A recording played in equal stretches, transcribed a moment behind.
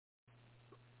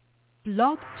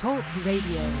Blog Talk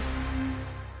Radio.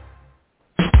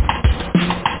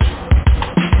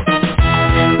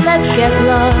 Let's get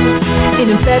lost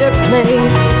in a better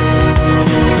place.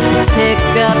 Pick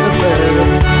up a book,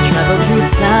 travel through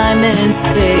time and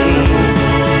space.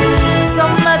 So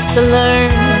much to learn,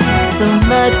 so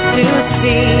much to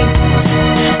see.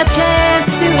 A chance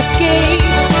to escape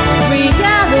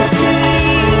reality.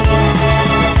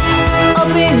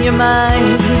 Open your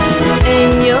mind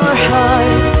and your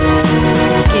heart.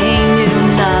 Gain new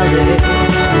knowledge,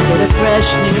 get a fresh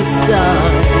new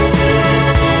start.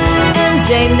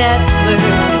 MJ Network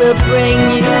will bring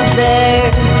you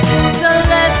there. So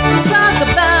let's talk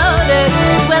about it.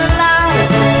 We're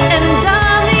live and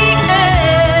on the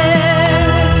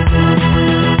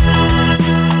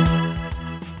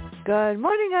air. Good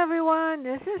morning, everyone.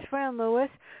 This is Fran Lewis.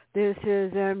 This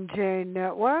is MJ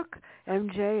Network.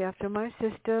 MJ after my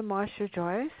sister, Marsha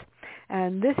Joyce.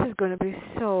 And this is going to be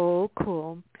so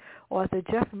cool. Author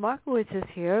Jeff Markowitz is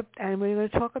here, and we're going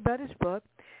to talk about his book,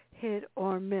 Hit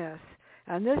or Miss.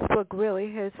 And this book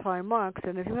really hits high marks,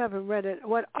 and if you haven't read it,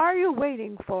 what are you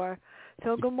waiting for?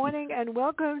 So good morning, and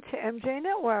welcome to MJ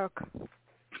Network.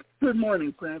 Good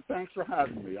morning, Fran. Thanks for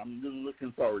having me. I'm really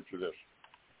looking forward to this.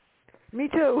 Me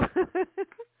too.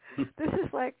 This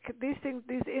is like, these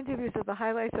interviews are the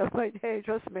highlights of my day,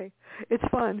 trust me. It's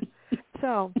fun.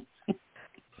 So,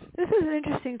 this is an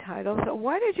interesting title. So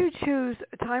why did you choose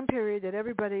a time period that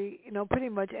everybody, pretty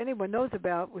much anyone knows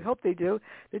about, we hope they do,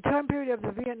 the time period of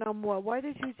the Vietnam War? Why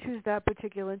did you choose that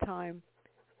particular time?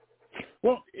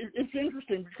 Well, it's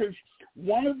interesting because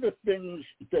one of the things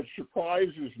that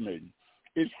surprises me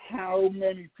is how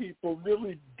many people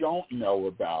really don't know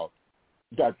about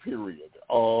that period.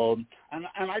 And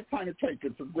I kind of take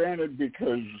it for granted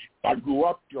because I grew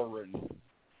up during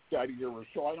that era,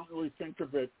 so I don't really think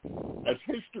of it as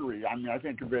history. I mean, I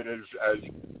think of it as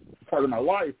part of my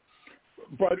life.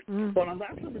 But I'm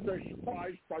actually very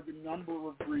surprised by the number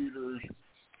of readers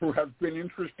who have been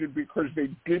interested because they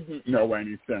didn't know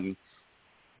anything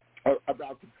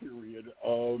about the period.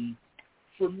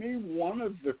 For me, one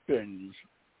of the things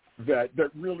that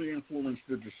really influenced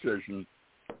the decision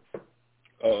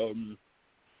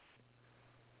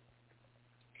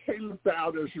came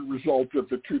about as a result of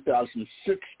the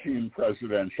 2016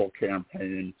 presidential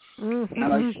campaign, and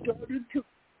I started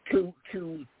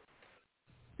to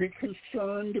be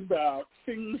concerned about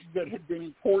things that had been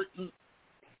important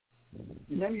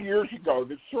many years ago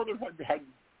that sort of had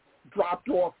dropped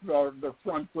off the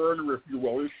front burner, if you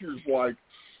will. Issues like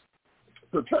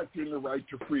protecting the right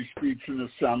to free speech and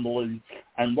assembly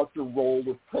and what the role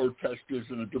of protest is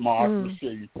in a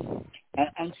democracy.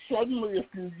 And suddenly, a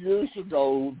few years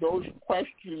ago, those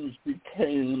questions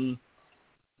became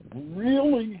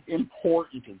really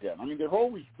important again. I mean, they've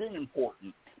always been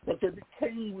important, but they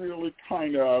became really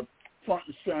kind of front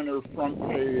and center, front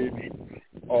page.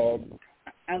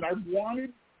 And I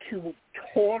wanted to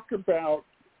talk about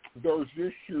those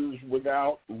issues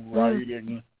without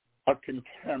writing a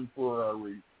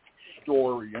contemporary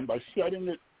story. And by setting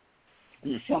it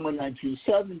in the summer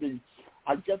 1970,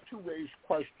 I get to raise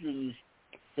questions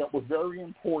that were very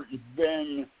important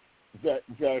then that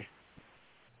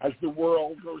as the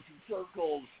world goes in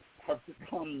circles, have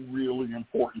become really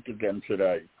important again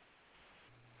today.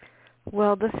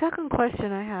 Well, the second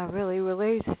question I have really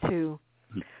relates to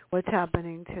what's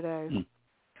happening today.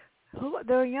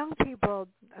 There are young people,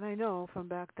 and I know from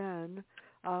back then,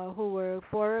 who were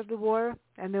for the war,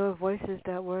 and there were voices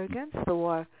that were against the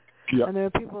war. Yep. And there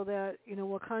were people that,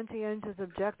 were conscientious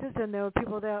objectors, and there were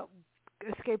people that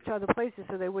escaped to other places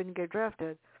so they wouldn't get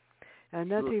drafted. And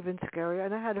that's even scarier.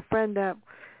 And I had a friend that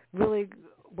really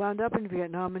wound up in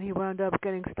Vietnam, and he wound up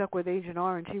getting stuck with Agent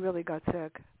Orange. He really got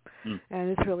sick. And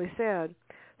it's really sad.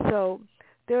 So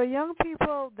there are young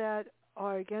people that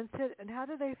are against it, and how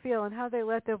do they feel, and how they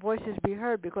let their voices be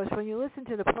heard? Because when you listen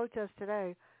to the protests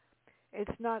today,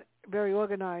 it's not very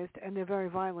organized, and they're very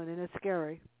violent, and it's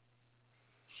scary.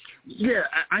 Yeah,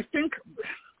 I think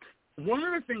one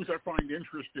of the things I find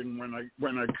interesting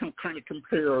when I kind of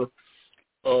compare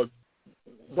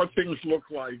what things look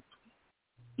like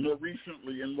more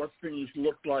recently and what things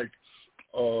looked like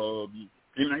in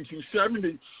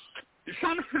 1970 is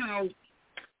kind of how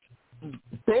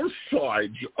both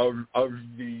sides of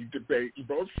the debate,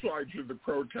 both sides of the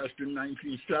protest in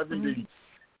 1970,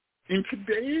 in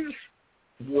today's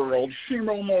world seem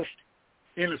almost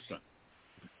innocent.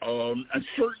 And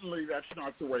certainly that's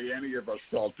not the way any of us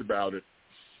felt about it.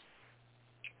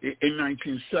 In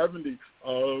 1970,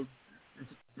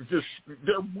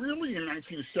 there really in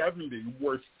 1970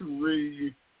 were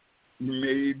three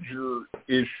major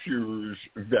issues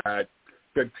that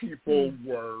that people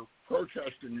were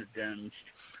protesting against,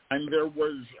 and there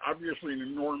was obviously an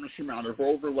enormous amount of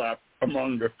overlap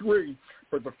among the three,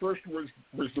 but the first was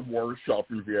the war itself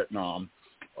in Vietnam.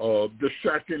 The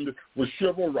second was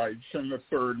civil rights, and the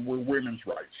third were women's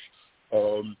rights.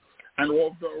 And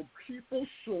although people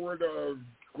sort of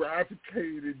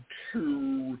gravitated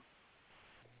to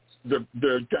the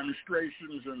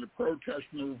demonstrations and the protest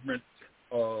movement,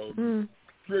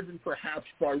 driven perhaps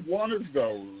by one of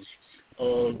those,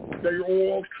 they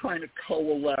all kind of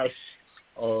coalesce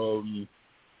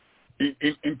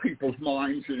in people's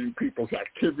minds and in people's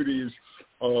activities.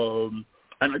 And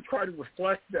I try to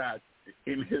reflect that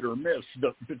in Hit or Miss.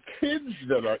 The kids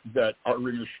that are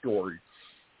in the story,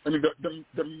 I mean,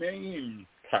 the main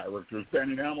characters,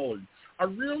 Ben and Emily, are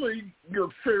really your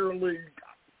fairly,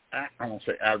 I won't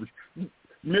say average,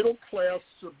 middle-class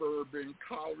suburban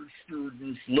college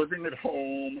students living at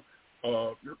home.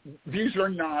 These are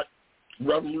not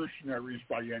revolutionaries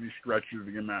by any stretch of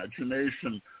the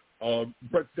imagination,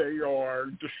 but they are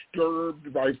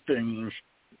disturbed by things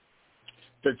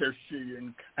that they're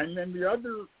seeing. And then the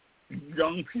other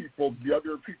young people, the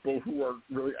other people who are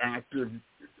really active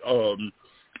in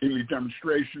the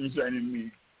demonstrations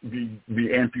and in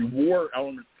the anti-war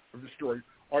element of the story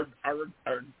are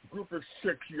a group of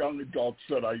 6 young adults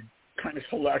that I kind of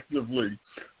collectively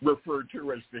refer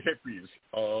to as the hippies.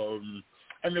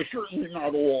 And they're certainly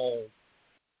not all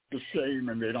the same,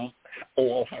 and they don't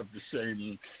all have the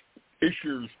same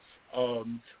issues,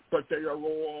 but they are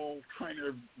all kind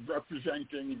of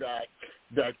representing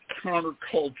that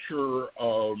counterculture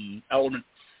element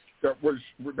that was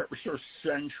so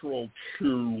central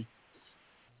to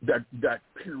that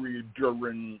period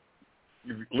during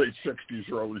the late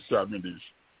 60s, early 70s.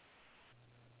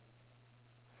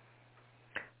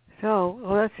 So,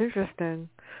 well, that's interesting.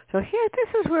 So here, this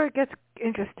is where it gets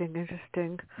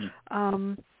interesting.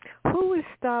 Who was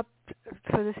stopped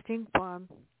for the stink bomb?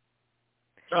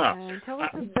 And tell us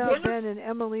about Ben and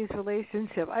Emily's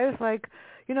relationship. I was like,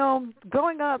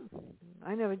 growing up,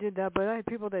 I never did that, but I had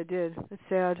people that did. It's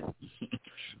sad.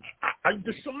 I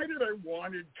decided I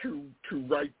wanted to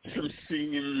write some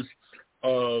scenes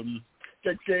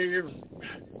that gave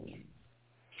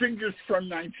figures from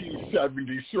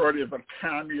 1970 sort of a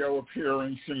cameo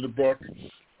appearance in the book.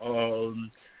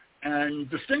 And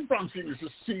the stink bomb scene is a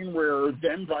scene where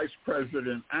then Vice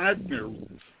President Agnew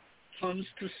comes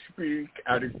to speak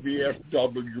at a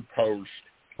VFW post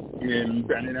in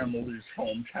Ben and Emily's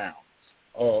hometown.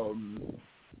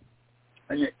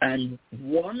 And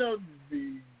one of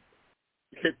the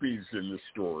hippies in the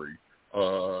story,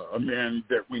 a man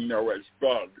that we know as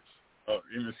Bug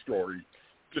in the story,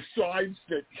 decides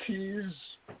that he's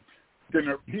going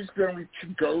to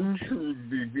go to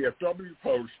the VFW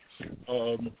post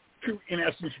to, in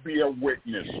essence, be a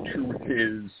witness to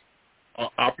his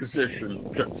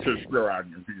opposition to Spiro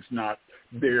Agnew. He's not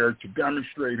there to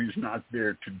demonstrate. He's not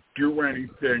there to do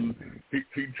anything.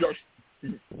 He just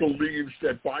believes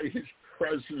that by his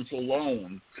presence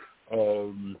alone,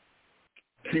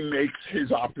 he makes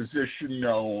his opposition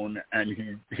known, and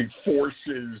he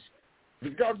forces the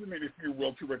government, if you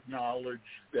will, to acknowledge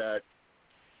that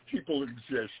people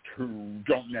exist who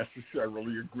don't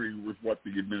necessarily agree with what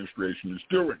the administration is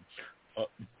doing.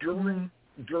 During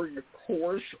the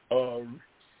course of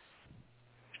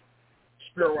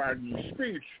Spiro Agnew's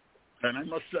speech, and I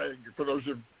must say, for those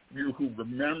of you who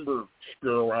remember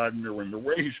Spiro Agnew and the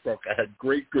way he spoke, I had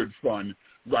great good fun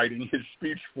writing his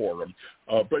speech for him.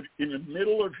 But in the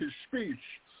middle of his speech,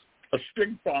 a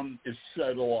stink bomb is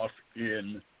set off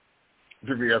in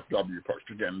the VFW post.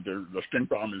 Again, the stink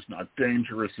bomb is not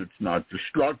dangerous. It's not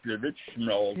destructive. It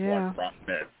smells like rotten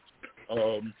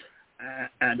eggs.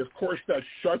 And of course, that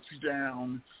shuts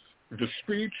down the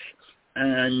speech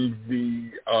and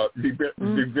the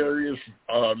various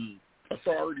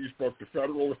authorities, both the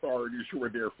federal authorities who are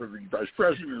there for the vice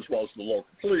president as well as the local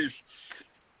police,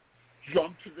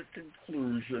 jump to the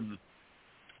conclusion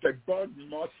that Bud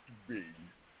must be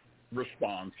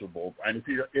responsible. And if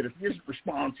he isn't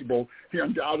responsible, he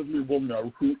undoubtedly will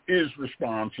know who is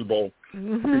responsible,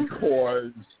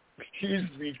 because he's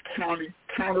the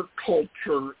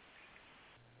counterculture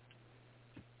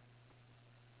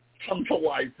come to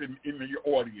life in the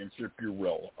audience, if you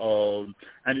will.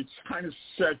 And it kind of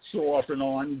sets off an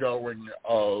ongoing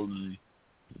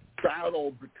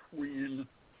battle between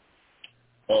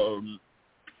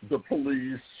the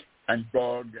police and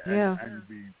Bug and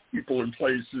the people in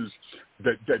places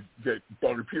that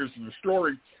Bug appears in the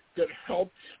story, that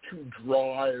helps to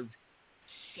drive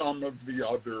some of the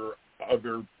other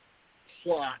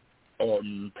plot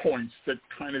points that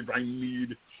kind of I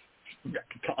need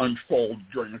to unfold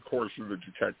during the course of the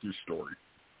detective story.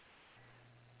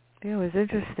 Yeah, it was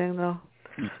interesting, though.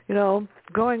 You know,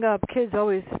 growing up, kids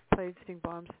always played stink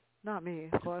bombs. Not me,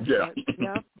 of course. Yeah. But,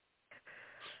 yeah.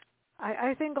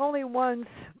 I think only once,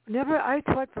 I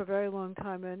taught for a very long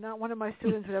time, and not one of my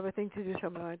students would ever think to do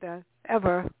something like that,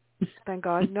 ever, thank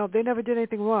God. No, they never did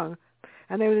anything wrong,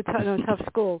 and they were a tough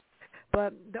school.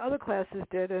 But the other classes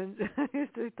did, and I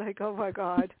used to think, oh, my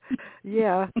God,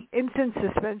 yeah, instant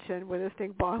suspension with a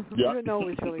stink bomb, Yeah. even though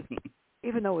it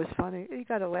was funny. You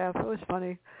got to laugh. It was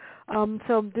funny.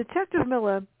 So Detective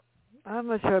Miller, I'm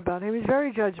not sure about him. He's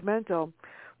very judgmental.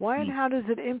 Why and how does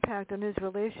it impact on his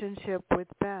relationship with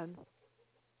Ben?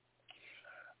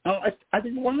 I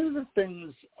think one of the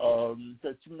things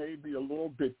that's maybe a little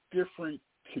bit different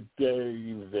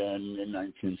today than in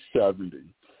 1970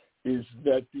 is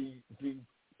that the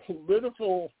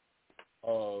political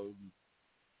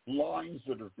lines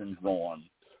that have been drawn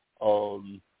are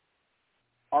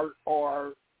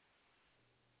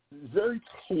very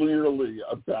clearly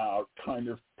about kind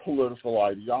of political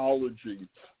ideology.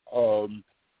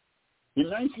 In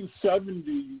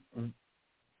 1970,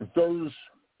 those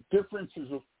differences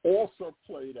have also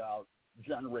played out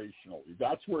generationally.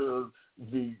 That's where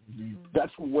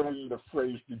that's when the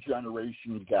phrase "the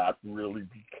generation gap" really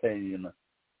became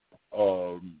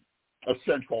a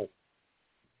central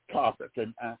topic,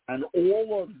 and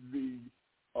all of the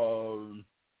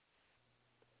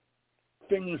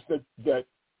things that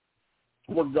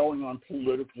were going on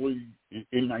politically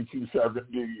in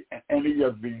 1970, any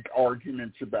of the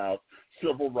arguments about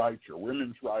civil rights or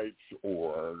women's rights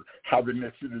or how the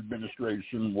Nixon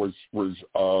administration was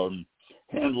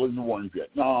handling the war in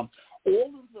Vietnam, all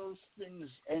of those things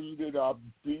ended up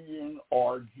being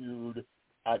argued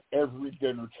at every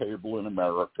dinner table in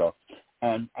America.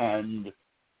 And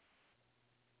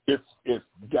if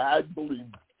Dad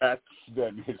believed X,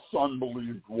 then his son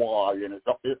believed Y, and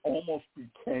it almost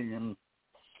became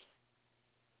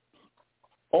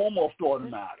almost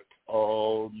automatic.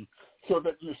 So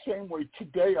that in the same way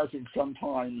today, I think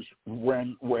sometimes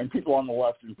when people on the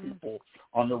left and people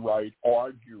on the right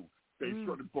argue, they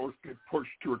sort of both get pushed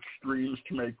to extremes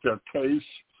to make their case.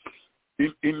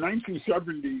 In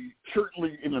 1970,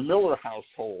 certainly in the Miller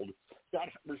household, that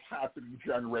was happening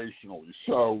generationally.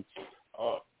 So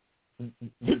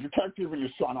the detective and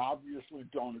his son obviously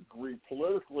don't agree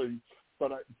politically,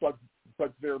 but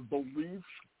their beliefs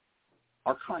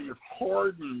are kind of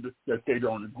hardened that they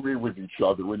don't agree with each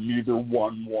other, and neither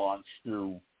one wants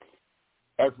to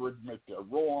ever admit they're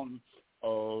wrong.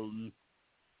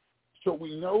 So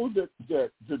we know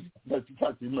that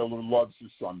Detective Miller loves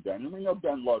his son Ben, and we know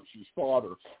Ben loves his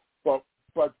father, but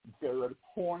they're at a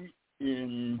point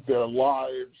in their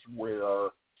lives where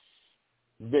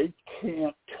they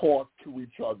can't talk to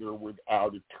each other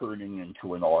without it turning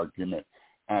into an argument,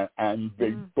 and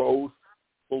they both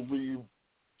believe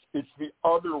it's the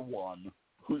other one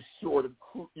who's sort of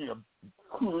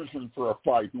cruising for a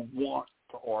fight, who wants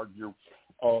to argue,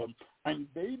 and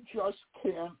they just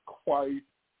can't quite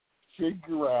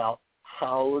figure out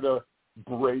how to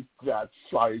break that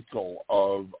cycle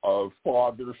of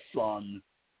father-son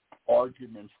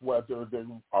arguments, whether they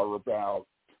are about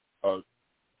a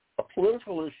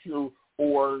political issue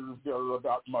or they're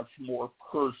about much more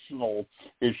personal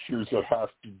issues that have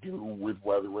to do with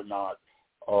whether or not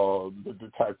the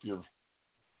detective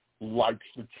likes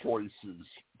the choices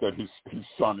that his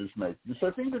son is making. So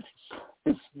I think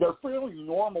they're fairly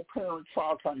normal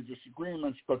parent-child kind of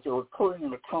disagreements, but they're occurring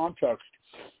in a context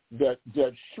that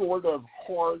sort of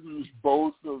hardens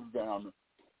both of them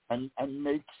and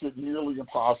makes it nearly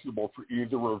impossible for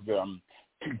either of them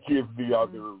to give the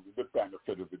other the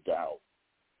benefit of the doubt.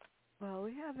 Well,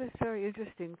 we have this very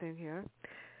interesting thing here.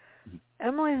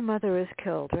 Emily's mother is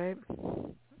killed, right?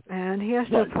 And he has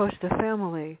to approach the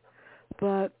family.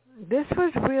 But this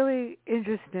was really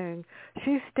interesting.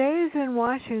 She stays in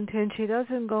Washington. She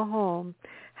doesn't go home.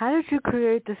 How did you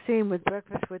create the scene with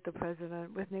Breakfast with the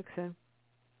President, with Nixon?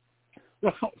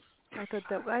 Well, I thought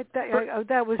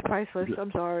that was priceless.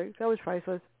 I'm sorry. That was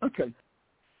priceless. Okay.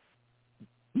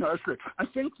 No, that's great. I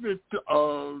think that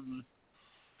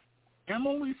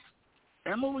Emily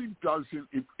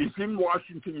is in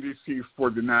Washington, D.C. for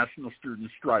the National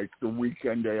Student Strike the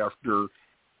weekend after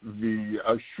the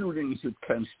shootings at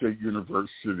Kent State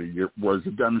University. It was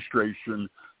a demonstration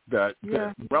that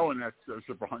well in excess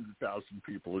of 100,000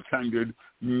 people attended,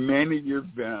 many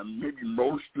of them, maybe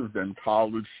most of them,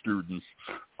 college students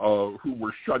who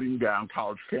were shutting down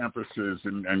college campuses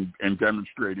and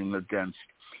demonstrating against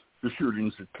the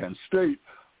shootings at Kent State.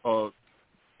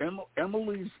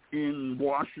 Emily's in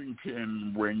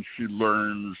Washington when she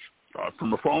learns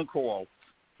from a phone call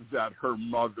that her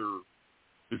mother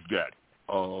is dead.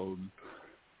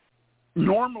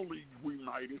 Normally, we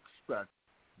might expect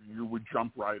you would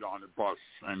jump right on a bus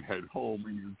and head home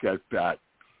and you get that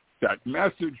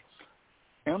message.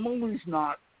 Emily's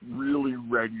not really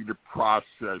ready to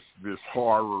process this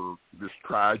horror, this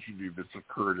tragedy that's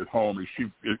occurred at home. As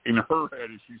she, in her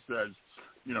head, as she says,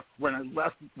 when I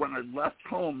left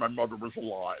home, my mother was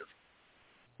alive.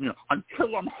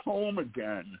 Until I'm home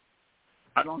again,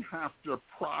 I don't have to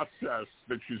process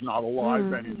that she's not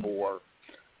alive anymore.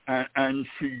 And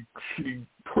she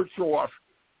puts off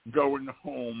going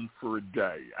home for a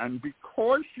day. And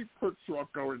because she puts off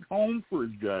going home for a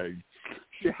day,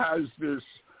 she has this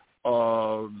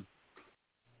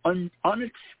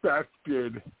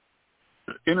unexpected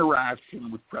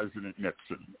interaction with President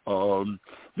Nixon.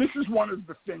 This is one of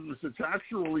the things that's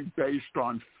actually based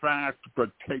on fact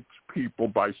but takes people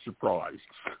by surprise.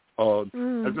 As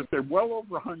I say, well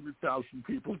over 100,000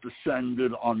 people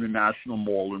descended on the National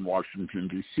Mall in Washington,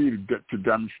 D.C. to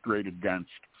demonstrate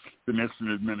against the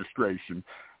Nixon administration.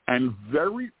 And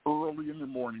very early in the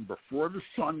morning, before the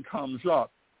sun comes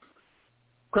up,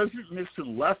 President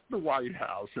Nixon left the White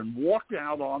House and walked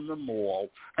out on the mall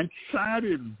and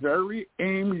chatted very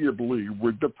amiably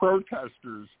with the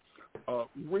protesters,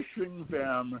 wishing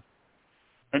them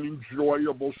an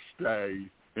enjoyable stay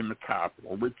in the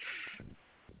Capitol, which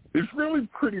is really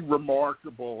pretty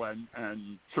remarkable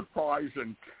and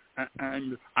surprising.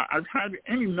 And I've had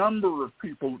any number of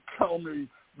people tell me,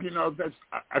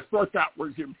 I thought that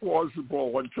was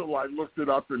implausible until I looked it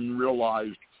up and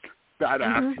realized that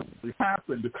actually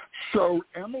happened. So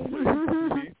Emily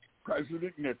meets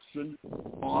President Nixon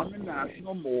on the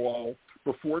National Mall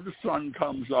before the sun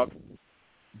comes up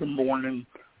the morning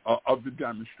of the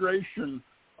demonstration.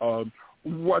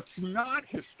 What's not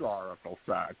historical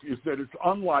fact is that it's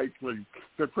unlikely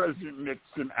that President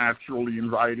Nixon actually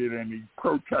invited any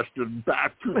protesters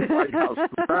back to the White House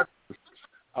for breakfast.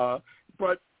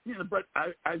 But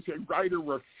as a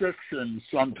writer of fiction,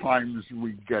 sometimes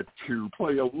we get to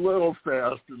play a little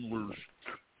fast and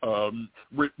loose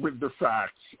with the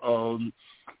facts.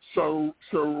 So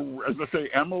as I say,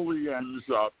 Emily ends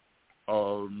up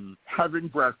having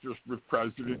breakfast with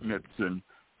President Nixon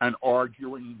and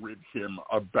arguing with him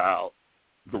about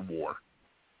the war.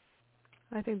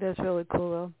 I think that's really cool,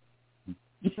 though.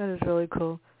 That is really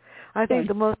cool. I think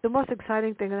the most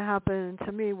exciting thing that happened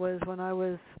to me was when I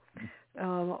was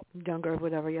younger,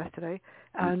 yesterday,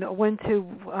 and went to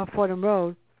Fordham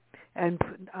Road, and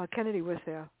Kennedy was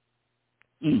there.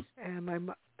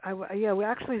 And we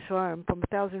actually saw him from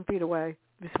 1,000 feet away.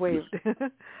 Just waved.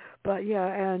 But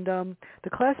and the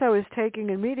class I was taking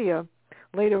in media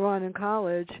later on in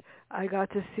college, I got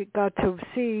to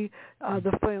see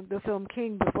the film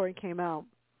King before it came out.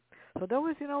 So that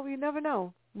was, you never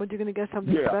know when you're going to get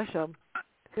something special.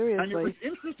 Seriously. And it was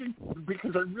interesting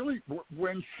because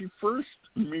when she first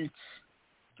meets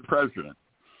the president,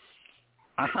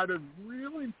 I had a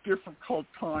really difficult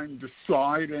time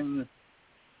deciding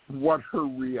what her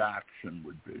reaction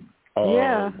would be.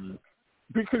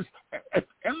 Because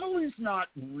Emily's not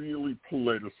really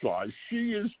politicized.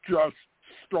 She is just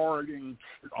starting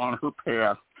on her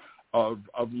path of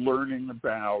learning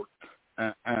about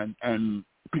and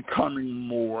becoming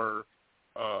more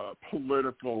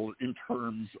political in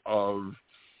terms of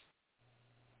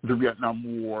the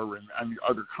Vietnam War and the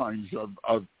other kinds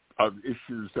of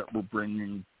issues that were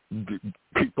bringing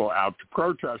people out to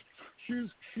protest.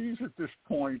 She's at this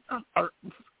point a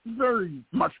very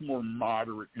much more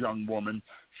moderate young woman.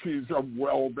 She's a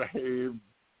well-behaved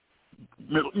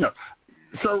middle.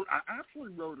 So I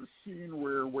actually wrote a scene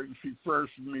where when she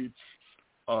first meets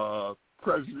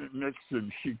President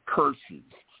Nixon, she curses.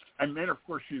 And then, of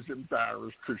course, she's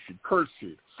embarrassed because she cursed.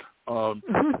 But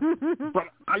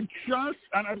I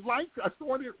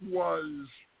thought it was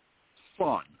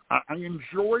fun. I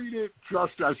enjoyed it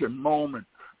just as a moment,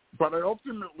 but I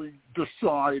ultimately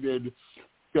decided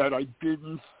that I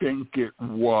didn't think it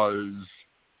was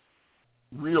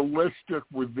realistic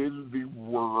within the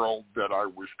world that I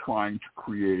was trying to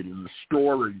create in the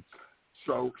story.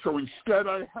 So instead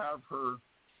I have her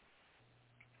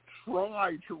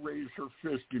try to raise her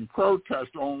fist in protest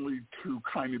only to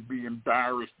kind of be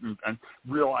embarrassed and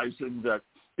realizing that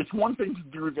it's one thing to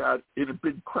do that in a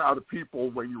big crowd of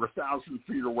people when you're 1,000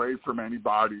 feet away from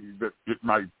anybody that it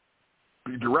might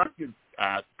be directed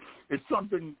at. It's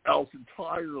something else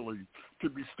entirely to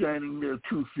be standing there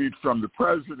 2 feet from the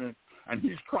president and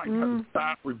he's trying to have a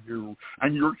chat with you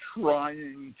and you're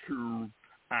trying to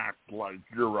act like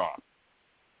you're a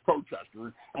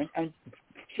protester. And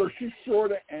so she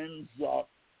sort of ends up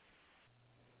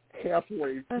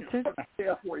halfway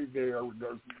there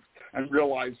and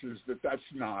realizes that that's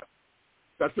not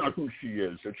who she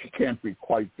is, that she can't be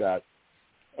quite that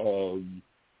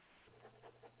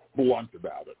blunt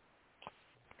about it.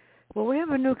 Well, we have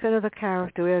another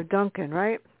character. We have Duncan,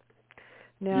 right?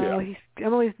 Now,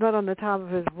 Emily's not on the top of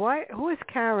his. Who is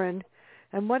Karen,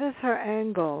 and what is her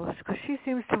angle? Because she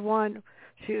seems to want.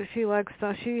 She likes.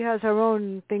 She has her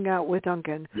own thing out with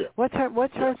Duncan. Yeah. What's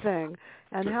her thing?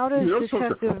 And how does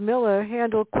Detective Miller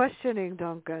handle questioning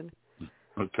Duncan?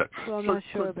 Okay. So I'm not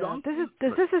sure about. Is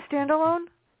this a standalone?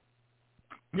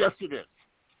 Yes, it is.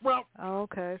 Well,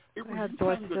 okay. It was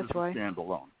intended as a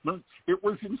standalone. It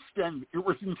was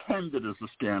intended as a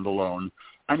standalone,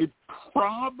 and it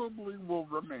probably will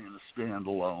remain a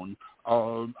standalone.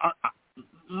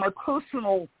 My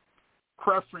personal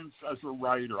preference as a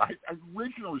writer, I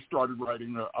originally started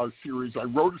writing a series. I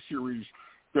wrote a series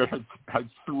that had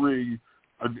 3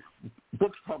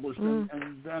 books published,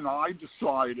 and then I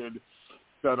decided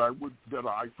that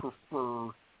I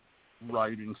prefer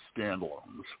writing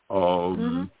standalones.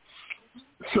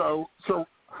 So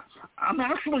I'm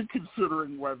actually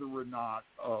considering whether or not,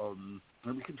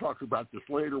 and we can talk about this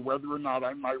later, whether or not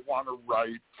I might want to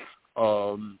write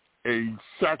a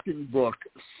second book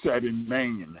set in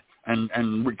Maine,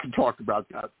 and we can talk about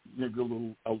that maybe a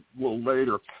little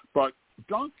later. But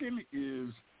Duncan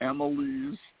is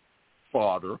Emily's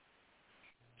father.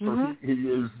 So he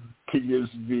is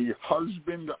the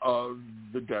husband of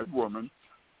the dead woman,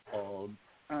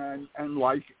 and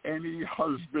like any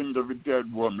husband of a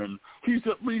dead woman, he's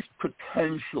at least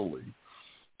potentially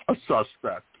a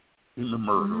suspect in the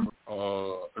murder.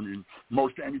 I mean,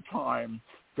 most any time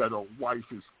that a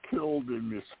wife is killed in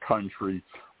this country,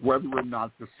 whether or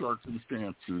not the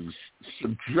circumstances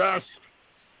suggest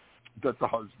that the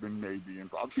husband may be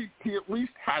involved, he at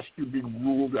least has to be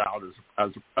ruled out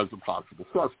as a possible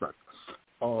suspect.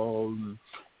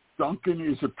 Duncan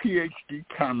is a PhD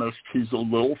chemist. He's a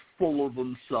little full of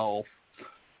himself.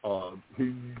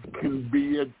 He can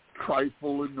be a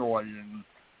trifle annoying.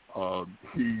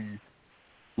 He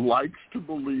likes to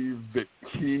believe that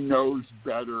he knows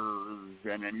better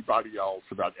than anybody else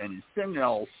about anything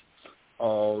else.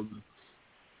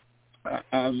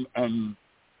 And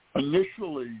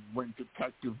initially, when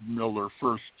Detective Miller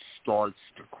first starts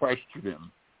to question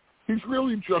him, he's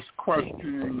really just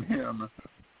questioning him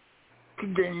to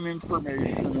gain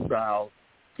information about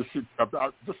the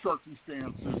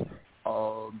circumstances,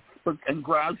 and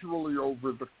gradually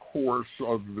over the course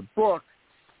of the book,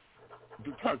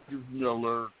 Detective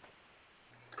Miller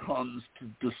comes to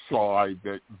decide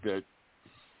that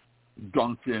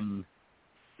Duncan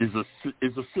is a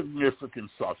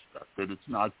significant suspect, that it's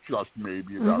not just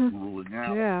maybe about ruling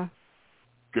out,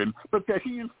 but that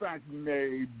he in fact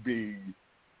may be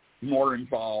more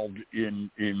involved in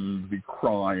the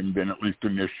crime than at least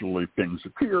initially things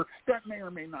appear. That may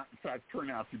or may not, in fact, turn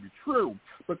out to be true,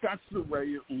 but that's the way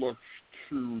it looks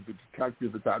to the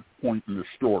detective at that point in the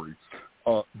story.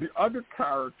 The other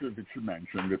character that you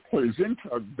mentioned that plays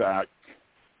into that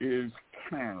is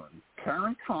Karen.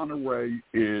 Karen Conaway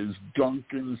is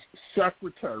Duncan's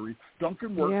secretary.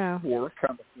 Duncan works for a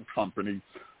chemical company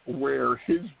where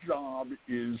his job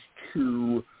is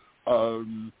to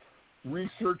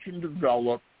research and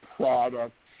develop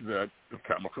products that the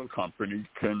chemical company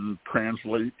can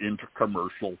translate into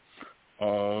commercial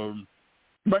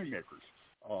moneymakers.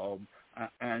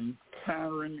 And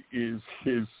Karen is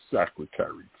his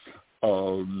secretary.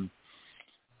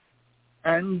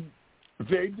 And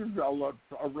they develop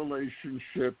a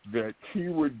relationship that he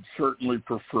would certainly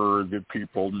prefer that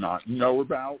people not know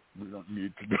about. We don't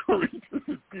need to go into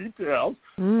the details.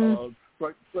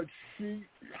 But she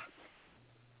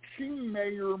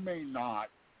may or may not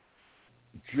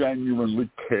genuinely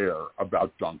care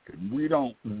about Duncan. We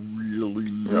don't really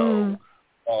know.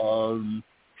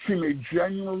 She may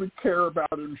genuinely care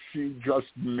about him. She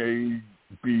just may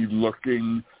be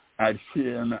looking at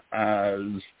him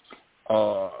as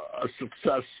a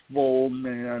successful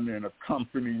man in a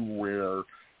company where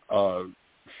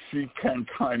she can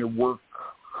kind of work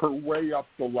her way up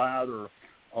the ladder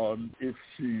if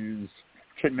she's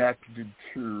connected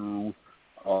to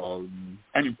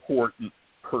an important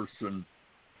person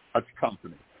at the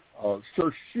company.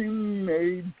 So she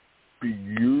may be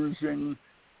using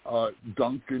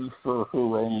Duncan for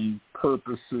her own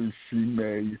purposes. She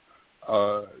may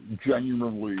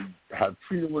genuinely have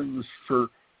feelings for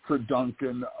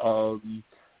Duncan.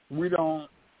 We don't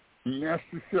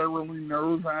necessarily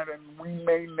know that, and we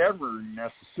may never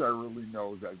necessarily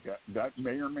know that. That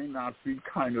may or may not be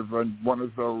kind of one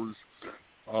of those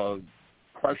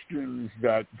questions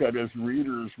that as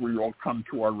readers we all come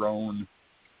to our own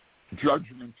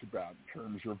judgments about in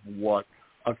terms of what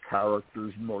a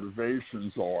character's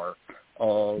motivations are.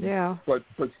 But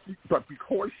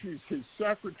because she's his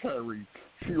secretary,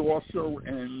 she also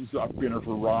ends up in a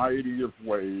variety of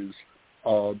ways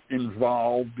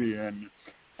involved in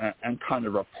and kind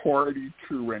of a party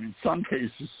to, and in some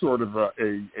cases sort of a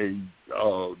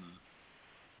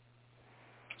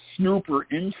snooper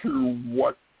into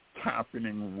what's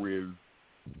happening with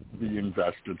the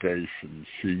investigation.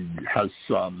 She has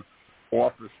some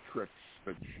office tricks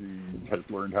that she has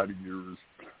learned how to use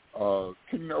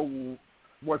to know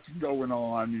what's going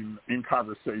on in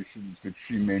conversations that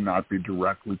she may not be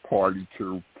directly party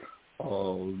to.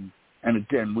 And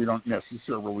again, we don't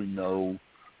necessarily know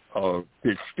the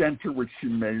extent to which she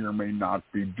may or may not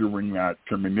be doing that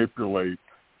to manipulate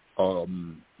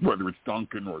whether it's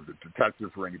Duncan or the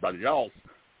detective or anybody else.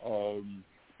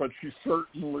 But she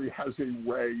certainly has a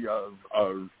way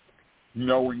of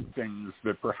knowing things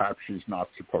that perhaps she's not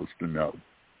supposed to know.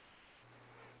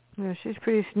 Yeah, she's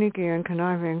pretty sneaky and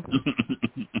conniving.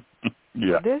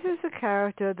 Yeah. This is a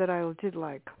character that I did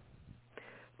like.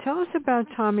 Tell us about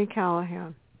Tommy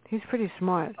Callahan. He's pretty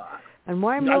smart. And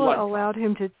why Miller allowed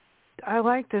him to... I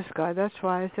like this guy. That's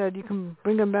why I said you can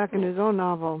bring him back in his own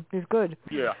novel. He's good.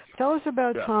 Yeah. Tell us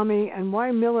about Tommy and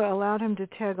why Miller allowed him to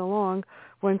tag along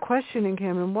when questioning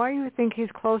him, and why you think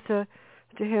he's closer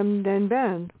to him than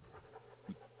Ben.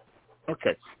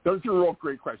 Okay. Those are all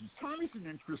great questions. Tommy's an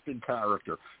interesting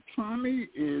character. Tommy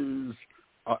is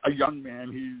a young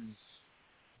man. He's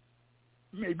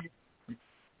maybe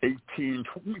 18,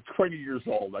 20 years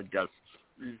old, I guess,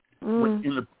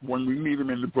 when we meet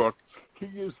him in the book. He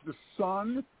is the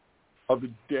son of a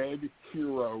dead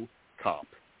hero cop.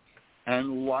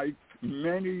 And like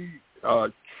many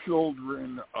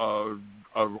children of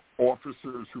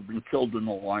officers who've been killed in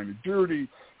the line of duty,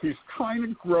 he's kind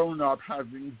of grown up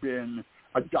having been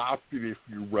adopted, if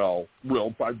you will,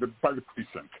 by the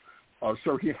precinct.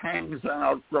 So he hangs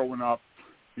out growing up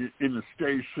in the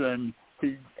station.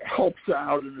 He helps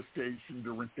out in the station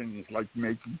doing things like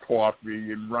making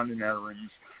coffee and running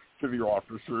errands to the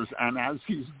officers. And as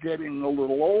he's getting a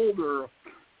little older,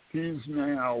 he's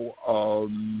now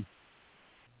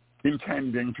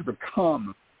intending to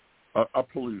become a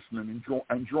policeman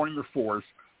and join the force.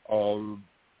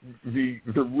 The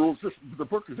rules. The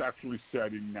book is actually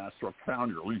set in Nassau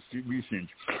County, or at least these scenes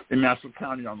in Nassau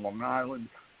County on Long Island.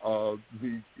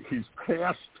 He's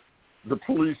passed the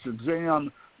police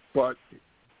exam, but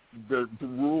the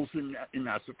rules in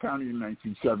Nassau County in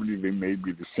 1970, they may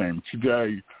be the same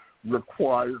today,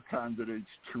 require candidates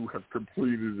to have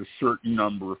completed a certain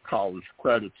number of college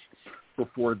credits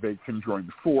before they can join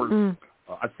the force.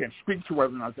 I can't speak to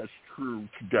whether or not that's true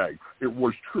today. It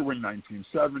was true in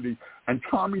 1970, and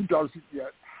Tommy doesn't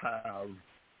yet have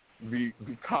the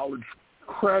college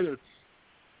credits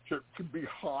to be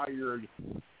hired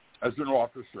as an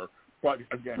officer. But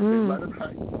again, they let him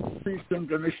hang these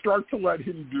things, and they start to let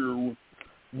him do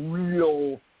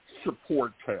real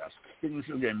support tasks. Things,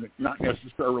 again, not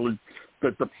necessarily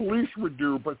that the police would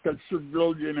do, but that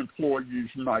civilian employees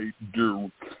might do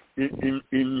in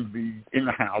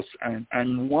the house.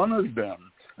 And one of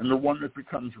them, and the one that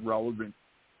becomes relevant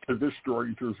to this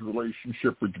story, to his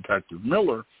relationship with Detective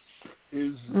Miller,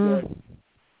 is that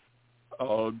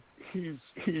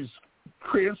he's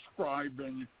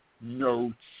transcribing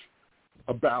notes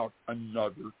about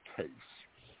another case.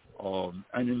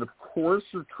 And in the course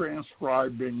of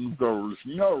transcribing those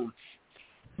notes,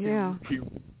 he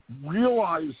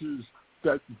realizes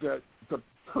that the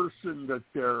person that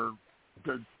they're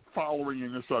following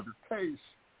in this other case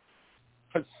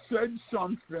has said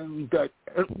something that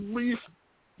at least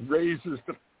raises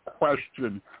the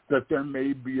question that there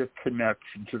may be a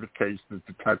connection to the case that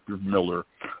Detective Miller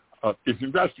is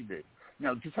investigating.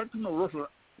 Now, Detective Miller,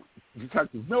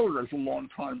 as a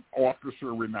longtime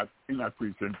officer in that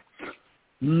precinct,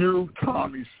 knew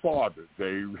Tommy's father.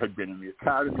 They had been in the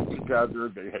academy together.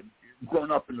 They had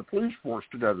grown up in the police force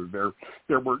together.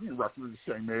 They were roughly the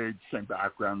same age, same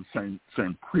background, same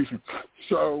precinct.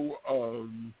 So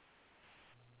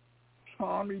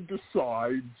Tommy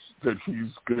decides that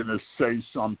he's going to say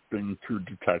something to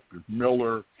Detective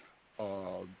Miller,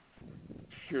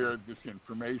 share this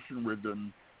information with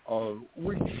him,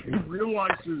 which he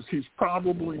realizes he's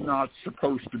probably not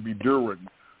supposed to be doing.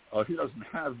 He doesn't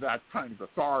have that kind of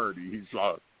authority. He's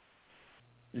for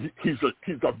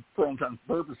all intents and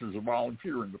purposes, a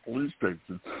volunteer in the police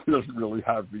station. He doesn't really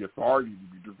have the authority to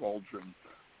be divulging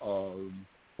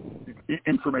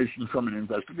information from an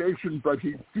investigation, but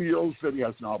he feels that he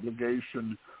has an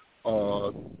obligation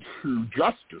to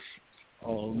justice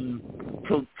to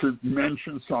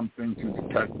mention something to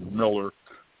Detective Miller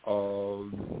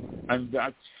and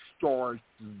that starts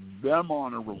them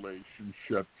on a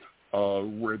relationship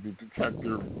where the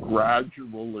detective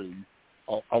gradually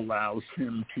allows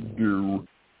him to do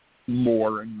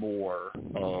more and more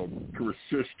to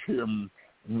assist him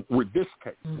with this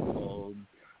case.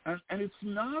 And it's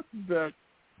not that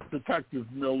Detective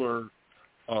Miller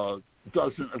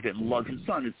doesn't, again, love his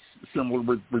son. It's similar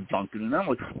with Duncan and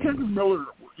Emily. Detective Miller,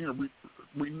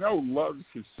 we know loves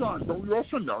his son, but we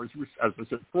also know, as I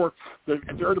said before, that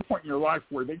they're at a point in their life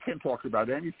where they can't talk about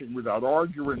anything without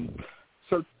arguing.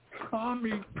 So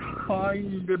Tommy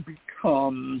kind of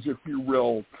becomes, if you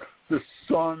will, the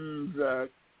son that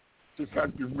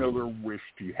Detective Miller wished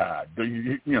he had.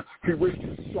 He wished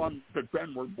his son, that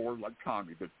Ben were more like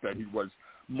Tommy, that he was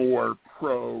more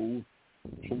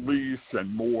pro-police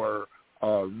and more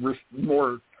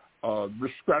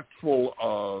respectful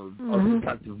of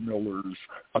Detective Miller's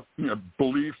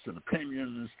beliefs and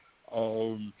opinions.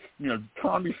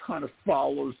 Tommy kind of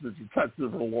follows the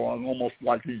detective along, almost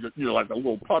like he's like a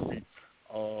little puppy,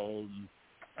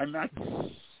 and that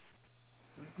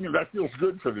feels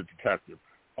good for the detective.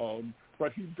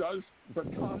 But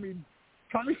Tommy's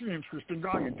an interesting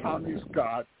guy, and Tommy's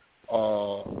got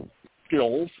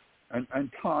skills,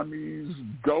 and Tommy's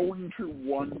going to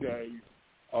one day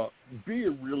be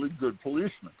a really good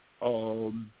policeman.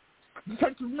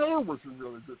 Detective Miller was a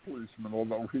really good policeman,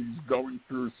 although he's going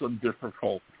through some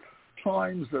difficult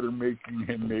times that are making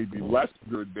him maybe less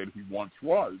good than he once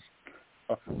was.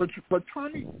 But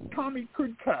Tommy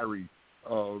could carry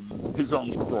his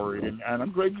own story, and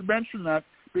I'm glad you mentioned that,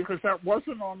 because that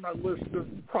wasn't on my list of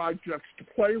projects to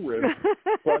play with,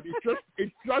 but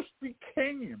it just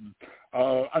became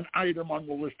an item on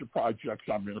the list of projects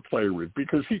I'm going to play with,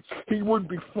 because he would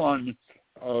be fun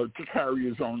to carry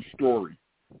his own story.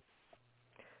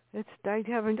 I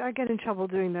get in trouble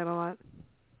doing that a lot.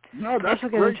 No, that's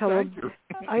great. Thank you.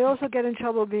 I also get in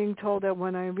trouble being told that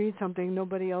when I read something,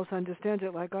 nobody else understands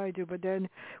it like I do, but then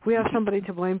we have somebody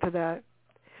to blame for that.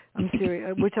 I'm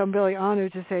serious, which I'm really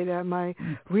honored to say that my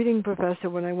reading professor,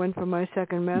 when I went for my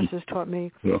second master's, taught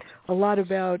me a lot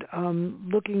about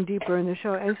looking deeper in the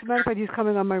show. As a matter of fact, he's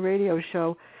coming on my radio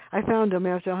show. I found him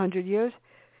after 100 years.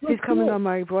 He's coming on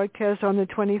my broadcast on the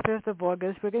 25th of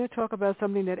August. We're going to talk about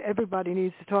something that everybody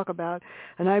needs to talk about,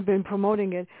 and I've been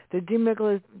promoting it, the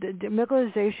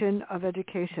demedicalization of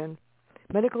education,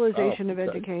 medicalization of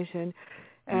education,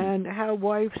 and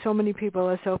why so many people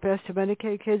are so fast to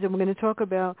medicate kids. And we're going to talk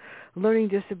about learning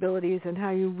disabilities and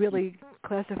how you really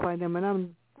classify them, and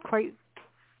I'm quite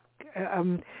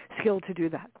skilled to do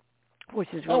that,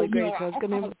 which is really great. So I was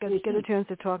going to get a chance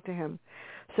to talk to him.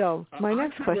 So my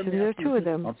next question, there are two of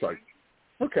them. I'm sorry.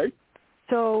 Okay.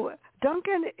 So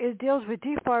Duncan deals with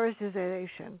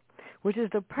deforestation, which is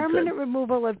the permanent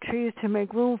removal of trees to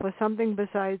make room for something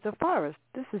besides the forest.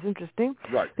 This is interesting.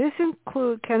 Right. This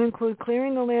can include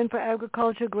clearing the land for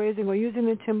agriculture, grazing, or using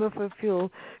the timber for fuel,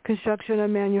 construction, or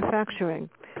manufacturing.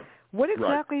 What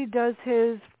exactly does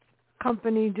his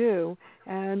company do,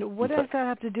 and what does that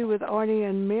have to do with Arnie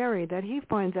and Mary that he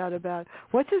finds out about?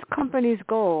 What's his company's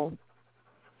goal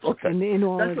in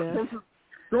all of this?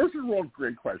 Those are all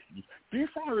great questions.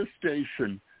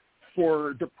 Deforestation,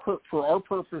 for our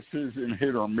purposes in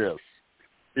Hit or Miss,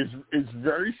 is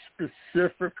very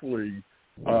specifically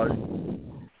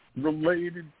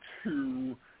related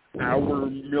to our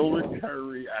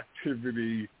military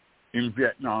activity in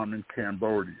Vietnam and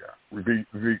Cambodia.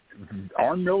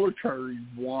 Our military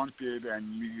wanted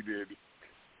and needed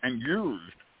and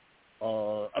used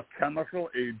a chemical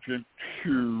agent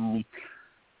to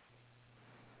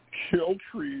kill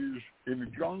trees in the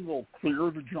jungle, clear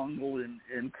the jungle in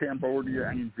Cambodia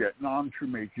and in Vietnam to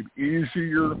make it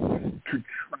easier to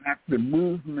track the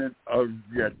movement of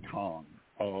Viet Cong.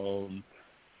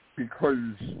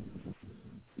 Because,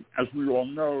 as we all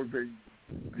know, they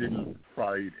didn't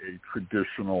fight a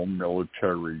traditional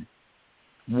military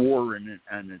war in it,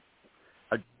 and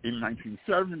in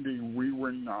 1970, we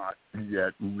were not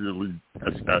yet really,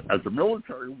 as a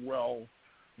military, well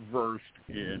versed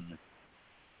in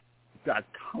that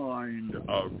kind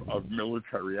of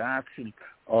military action.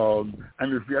 And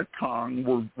the Viet Cong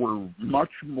were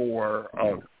much more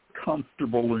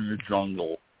comfortable in the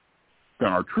jungle than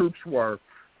our troops were,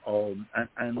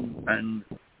 and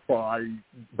by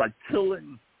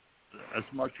killing as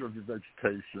much of the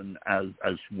vegetation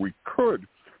as we could,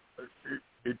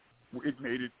 it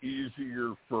made it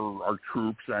easier for our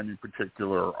troops, and in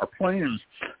particular our planes,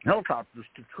 helicopters,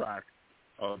 to track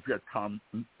Viet Cong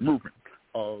movement.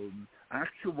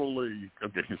 Actually,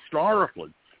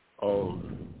 historically,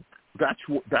 that's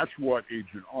what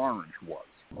Agent Orange was,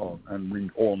 and we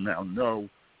all now know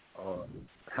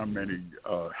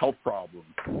health problems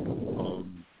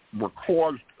were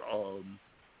caused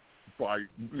by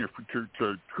to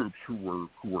troops who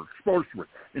were exposed to it.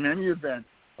 In any event,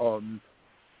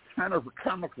 Hanover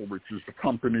Chemical, which is the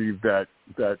company that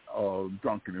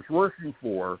Duncan is working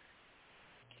for,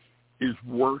 is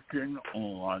working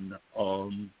on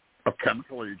a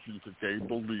chemical agent that they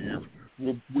believe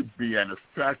would be an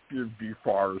effective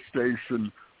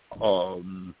deforestation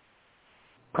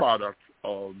product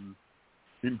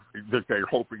that they're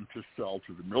hoping to sell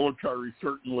to the military.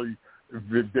 Certainly, as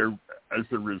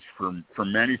there is for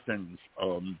many things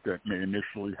that may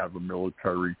initially have a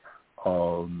military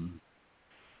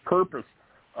purpose,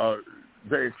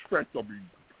 they expect there'll be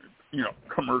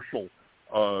commercial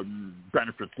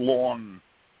benefits long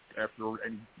after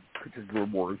any particular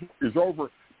war is over.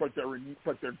 But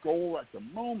their goal at the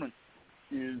moment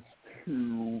is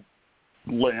to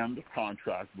land a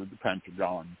contract with the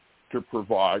Pentagon to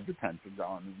provide the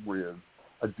Pentagon with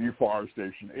a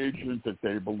deforestation agent that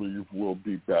they believe will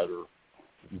be better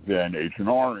than Agent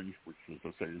Orange, which, as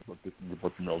I say, is what the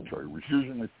military was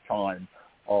using at the time.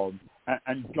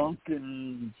 And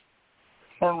Duncan's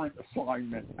current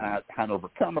assignment at Hanover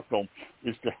Chemical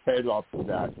is to head up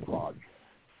that project.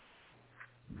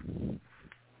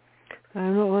 I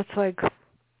don't know, it's like,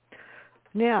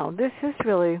 now, this has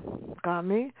really got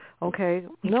me. Okay,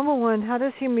 number one, how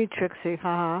does he meet Trixie?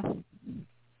 Haha.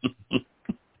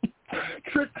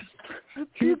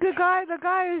 The guy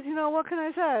is, what can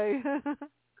I say?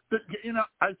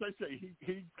 As I say,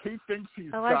 he thinks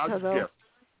he's God's gift.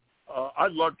 I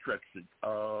love Trixie.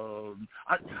 One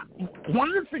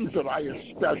of the things that I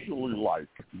especially like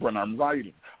when I'm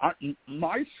writing,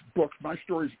 my books, my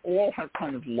stories all have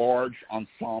kind of large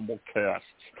ensemble casts,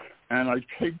 and I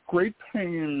take great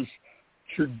pains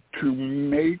to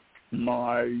make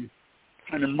my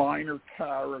kind of minor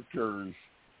characters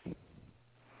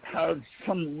have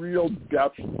some real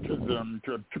depth to them,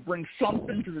 to bring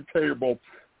something to the table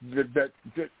that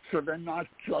so they're not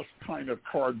just kind of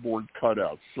cardboard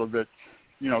cutouts. So that,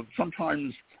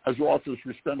 sometimes as authors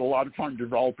we spend a lot of time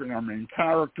developing our main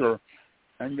character,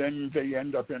 and then they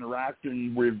end up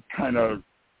interacting with kind of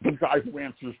the guy who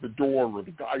answers the door, or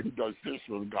the guy who does this,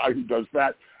 or the guy who does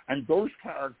that. And those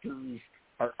characters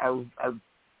are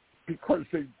because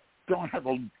they don't have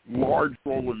a large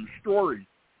role in the story,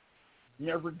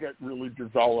 never get really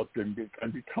developed and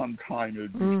become kind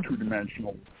of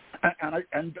two-dimensional.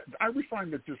 And I would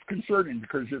find that disconcerting,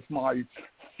 because if my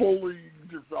fully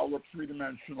developed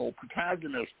three-dimensional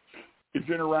protagonist is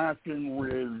interacting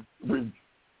with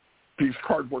these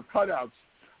cardboard cutouts,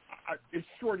 it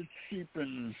sort of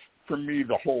cheapens, for me,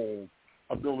 the whole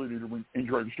ability to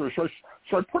enjoy the story.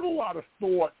 So I put a lot of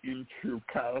thought into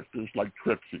characters like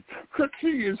Trixie.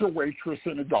 Trixie is a waitress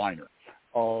in a diner.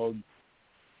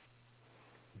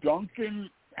 Duncan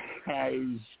has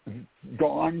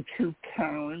gone to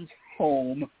Karen's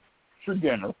home for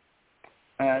dinner,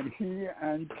 and he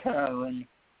and Karen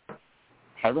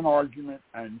have an argument,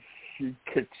 and she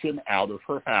kicks him out of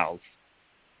her house.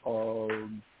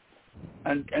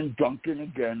 And Duncan,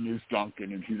 again, is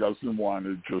Duncan, and he doesn't want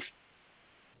to just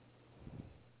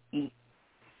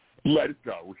let it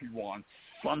go. He wants,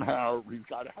 somehow, he's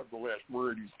got to have the last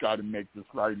word. He's got to make this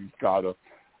right. He's got to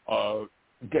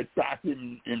get back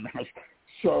in the house.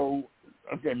 So,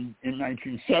 again, in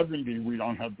 1970, we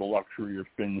don't have the luxury of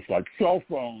things like cell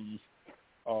phones.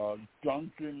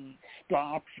 Duncan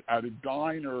stops at a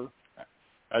diner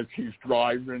as he's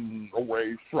driving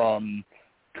away from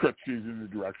Trixie's in the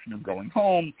direction of going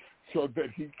home, so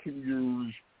that he can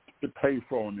use the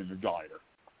payphone in the diner.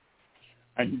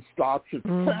 And he stops at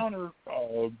the counter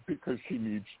because he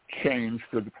needs change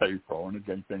for the payphone.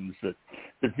 Again, things that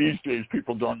these days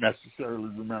people don't necessarily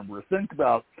remember or think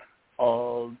about.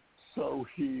 So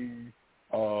he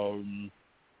buys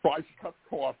a cup of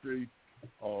coffee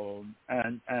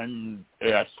and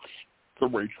asks the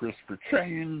waitress for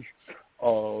change.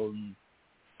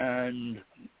 And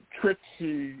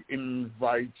Trixie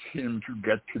invites him to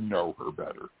get to know her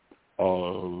better.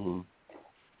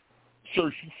 So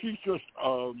she's just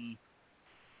a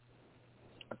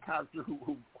character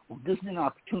who gives me an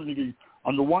opportunity,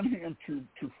 on the one hand, to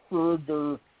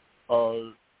further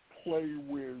play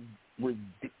with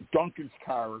Duncan's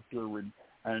character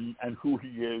and who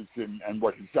he is and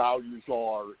what his values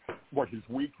are, what his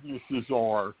weaknesses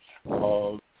are,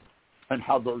 and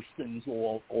how those things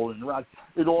all interact.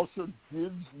 It also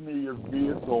gives me a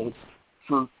vehicle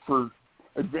for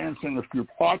advancing a few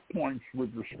plot points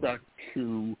with respect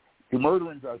to the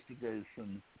murder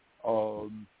investigation,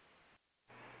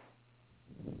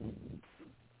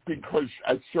 because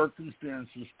as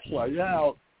circumstances play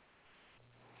out,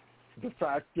 the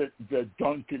fact that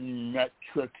Duncan met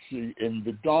Trixie in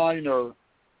the diner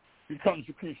becomes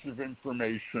a piece of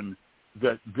information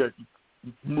that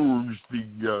moves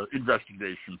the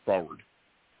investigation forward.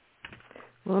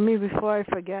 Well, before I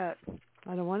forget,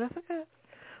 I don't want to forget,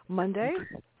 Monday,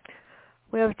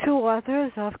 we have 2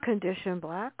 authors of Condition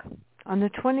Black. On the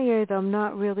 28th, I'm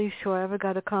not really sure. I haven't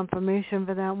got a confirmation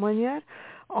for that one yet.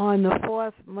 On the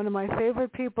 4th, one of my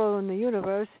favorite people in the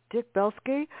universe, Dick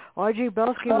Belsky, R.G.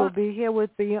 Belsky, will be here with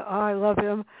I love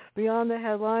him, Beyond the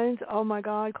Headlines. Oh, my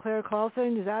God, Claire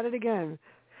Carlson is at it again.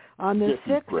 On the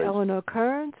 6th, Eleanor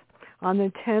Kearns. On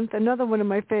the 10th, another one of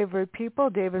my favorite people,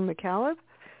 David McCallum.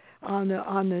 On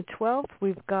the 12th,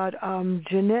 we've got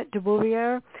Jeanette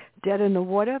Dubouvier, Dead in the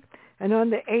Water. And on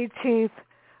the 18th,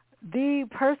 the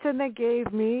person that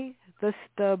gave me the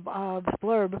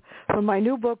blurb from my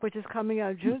new book, which is coming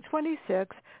out June 26th,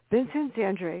 Vincent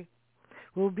Zandri,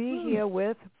 will be here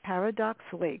with Paradox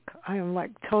Lake. I am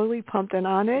totally pumped and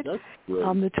on it.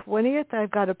 On the 20th,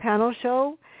 I've got a panel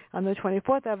show. On the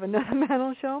 24th, I have another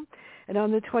panel show. And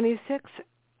on the 26th,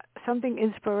 something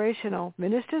inspirational.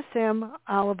 Minister Sam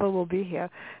Oliver will be here.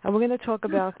 And we're going to talk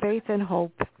about faith and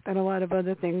hope and a lot of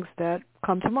other things that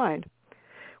come to mind,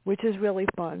 which is really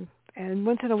fun. And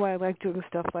once in a while I like doing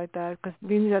stuff like that because it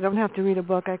means I don't have to read a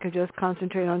book. I could just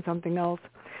concentrate on something else,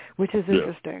 which is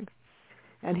interesting.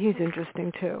 And he's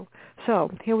interesting too. So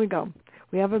here we go.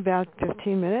 We have about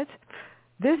 15 minutes.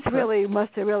 This really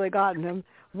must have really gotten him.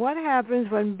 What happens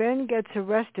when Ben gets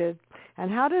arrested,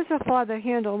 and how does a father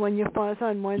handle when your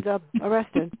son winds up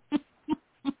arrested?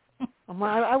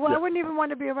 I wouldn't even want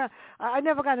to be around. I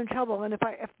never got in trouble, and if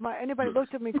anybody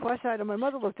looked at me cross-eyed, or my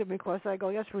mother looked at me cross-eyed, I go,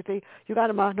 "Yes, Ruthie, you got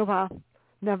him, no problem."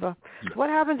 Never. So what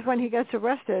happens when he gets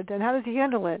arrested, and how does he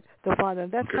handle it, the father?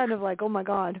 That's kind of like, oh my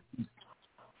God.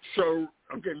 So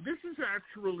again, this is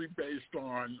actually based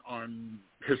on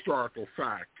historical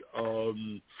fact.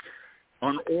 On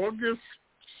August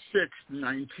 6,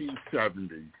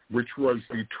 1970, which was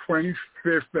the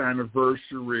 25th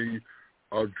anniversary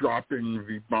of dropping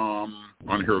the bomb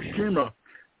on Hiroshima,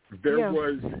 there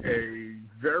was a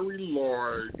very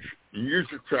large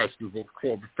music festival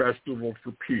called the Festival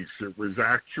for Peace. It was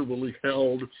actually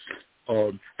held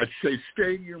at Shea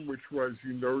Stadium, which was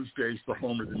in those days the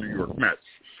home of the New York Mets.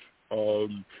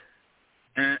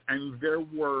 And there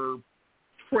were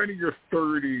 20 or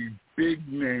 30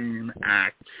 big-name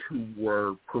acts who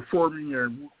were performing there.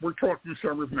 We're talking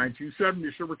summer of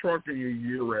 1970, so we're talking a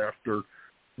year after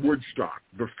Woodstock.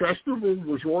 The festival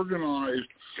was organized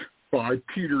by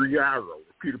Peter Yarrow,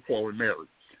 Peter, Paul, and Mary,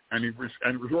 and it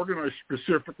was organized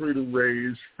specifically to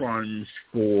raise funds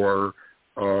for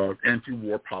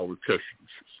anti-war politicians.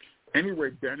 Anyway,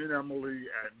 Ben and Emily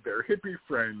and their hippie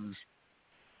friends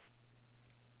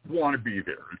want to be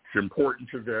there. It's important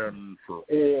to them for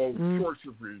all sorts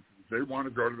of reasons. They want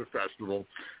to go to the festival,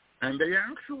 and they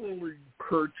actually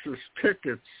purchased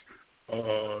tickets.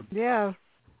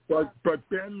 But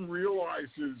Ben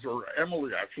realizes, or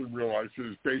Emily actually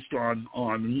realizes, based on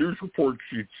news reports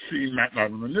she'd seen that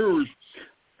night on the news,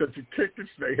 that the tickets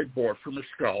they had bought from a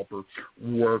scalper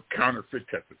were counterfeit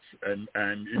tickets, and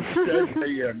instead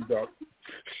they end up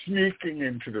sneaking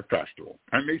into the festival,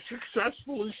 and they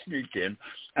successfully sneak in.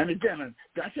 And again,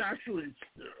 that's actually,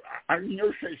 I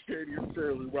know Shea Stadium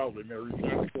fairly well, and there is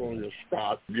actually a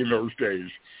spot in those days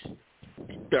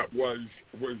that was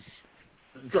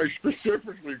very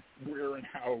specifically where and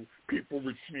how people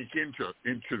would sneak into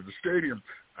the stadium.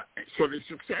 So they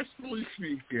successfully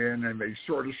sneak in, and they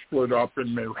sort of split up,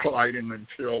 and they're hiding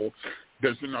until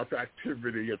there's enough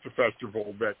activity at the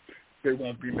festival that they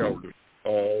won't be noticed.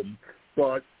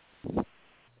 But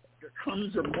there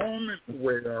comes a moment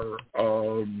where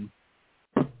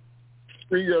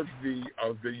three of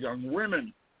the young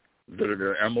women, that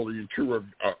are Emily and two of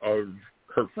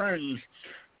her friends,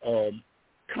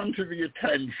 come to the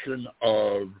attention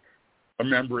of a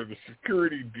member of the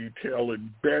security detail, and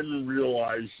Ben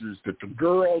realizes that the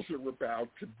girls are about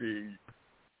to be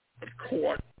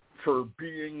caught for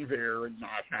being there and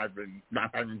not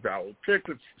having valid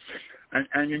tickets.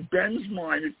 And in Ben's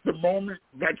mind, it's the moment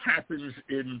that happens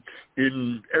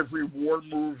in every war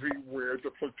movie where the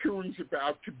platoon's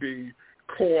about to be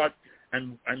caught,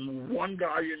 and one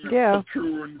guy in the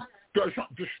platoon does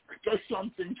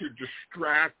something to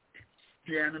distract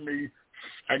the enemy,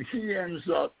 and he ends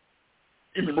up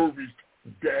in the movies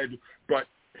dead, but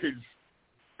his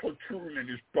platoon and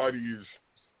his buddies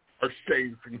are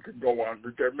safe and can go on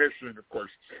with their mission. Of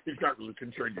course, he's not really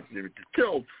concerned if he's going to get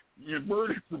killed.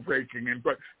 Murdered for breaking in,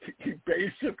 but he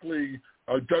basically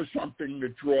does something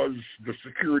that draws the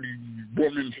security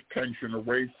woman's attention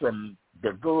away from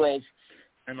the girls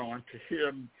and onto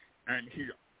him, and he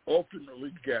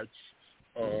ultimately gets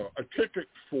a ticket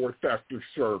for theft of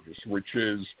service, which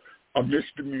is a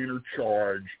misdemeanor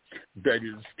charge that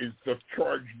is the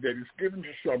charge that is given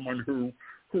to someone who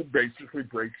basically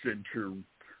breaks into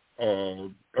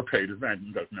a paid event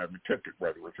and doesn't have a ticket,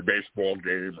 whether it's a baseball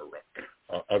game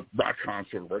or a rock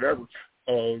concert or whatever.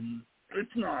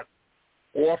 It's not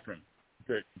often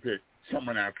that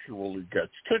someone actually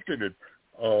gets ticketed,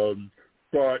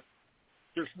 but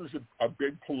this was a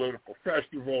big political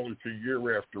festival. It's a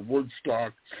year after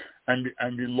Woodstock, and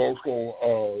the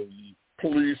local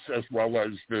police, as well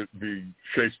as the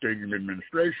Shea Stadium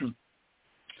administration,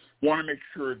 want to make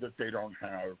sure that they don't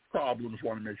have problems,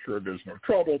 want to make sure there's no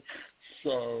trouble.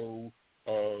 So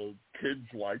kids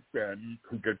like Ben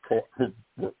who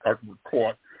are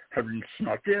caught having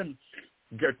snuck in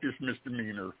get this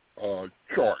misdemeanor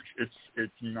charge.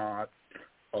 It's not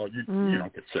you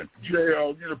don't get sent to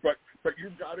jail, but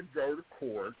you've got to go to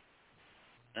court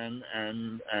and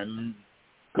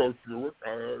go through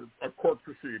a court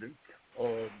proceeding,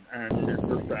 and if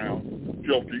they're found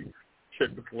guilty,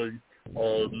 typically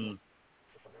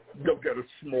you'll get a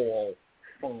small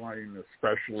fine,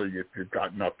 especially if you've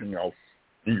got nothing else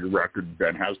in your record.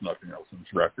 Ben has nothing else in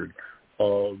his record.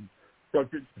 So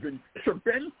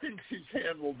Ben thinks he's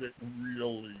handled it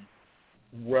really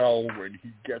well when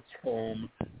he gets home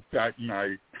that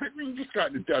night. Having just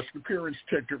gotten a desk appearance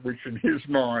ticket, which in his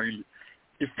mind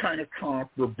is kind of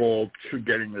comparable to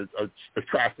getting a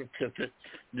traffic ticket.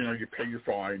 You pay your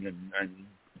fine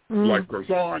and life goes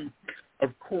on.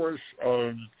 Of course,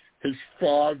 his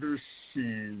father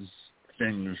sees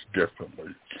things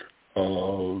differently.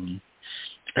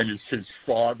 And his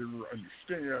father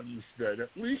understands that, at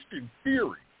least in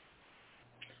theory,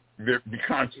 the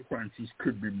consequences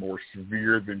could be more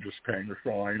severe than just paying a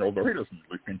fine, although he doesn't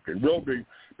really think they will be.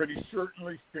 But he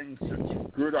certainly thinks it's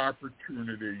a good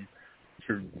opportunity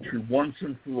to once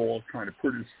and for all kind of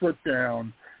put his foot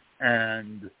down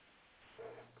and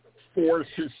force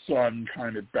his son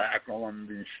kind of back on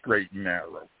the straight and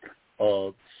narrow.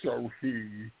 So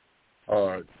he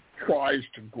tries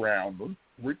to ground him,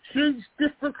 which is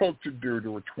difficult to do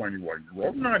to a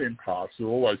 21-year-old. Not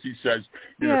impossible. As he says,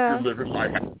 if you live in my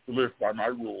house, you live by my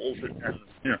rules.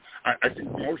 And I think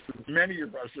many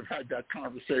of us have had that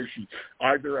conversation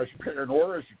either as a parent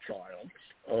or as a child,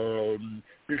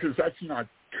 because that's not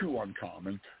too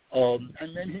uncommon.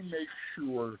 And then he makes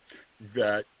sure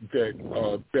that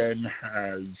Ben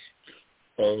has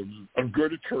a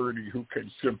good attorney who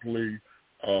can simply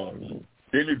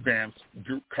in advance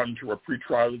come to a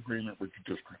pretrial agreement with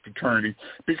the district attorney,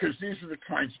 because these are the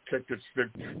kinds of tickets that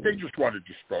they just want to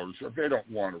dispose of. They don't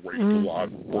want to waste a lot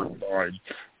of court time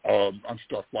on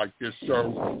stuff like this.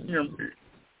 So,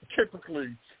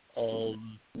 typically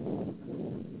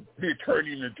the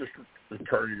attorney and the district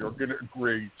attorney are going to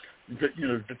agree that,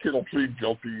 the kid will plead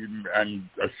guilty and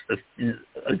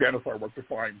identify what the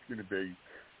fine is going to be.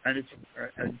 And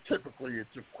typically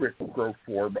it's a quick pro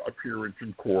forma appearance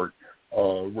in court,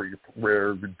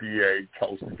 where the DA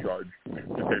tells the judge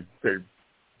that they've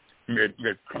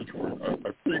come to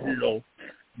a plea deal,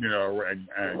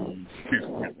 and these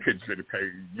kids going to pay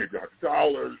maybe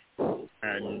 $100,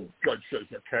 and judge says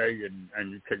okay,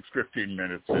 and it takes 15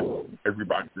 minutes, and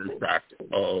everybody goes back to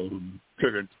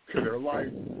their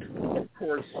life. Of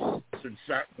course, since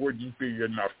that wouldn't be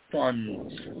enough fun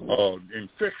in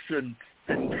fiction,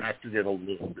 things have to get a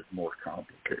little bit more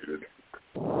complicated.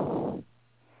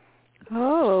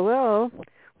 Oh, well,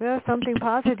 we have something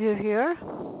positive here.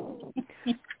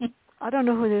 I don't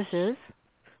know who this is,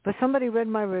 but somebody read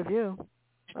my review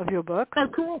of your book. Oh,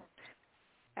 cool.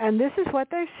 And this is what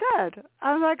they said.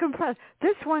 I was impressed.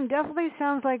 This one definitely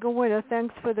sounds like a winner.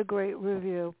 Thanks for the great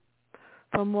review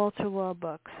from Walter Law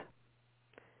Books.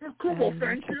 Oh, cool. Well,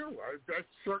 thank you. That's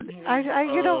certainly.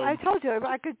 I told you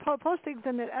I could post things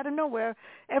in it out of nowhere.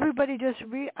 Everybody just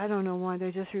I don't know why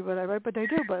they just read what I write, but they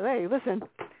do. But hey, listen,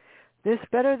 this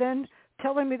better than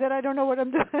telling me that I don't know what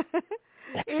I'm doing.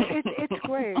 It's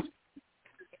great.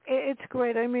 It's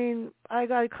great. I mean, I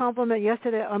got a compliment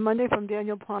yesterday on Monday from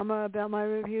Daniel Palmer about my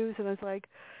reviews, and it's like,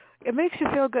 it makes you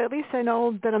feel good. At least I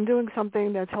know that I'm doing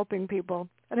something that's helping people,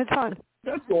 and it's fun.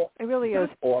 That's all. It really is.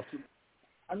 That's awesome.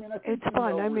 I mean, it's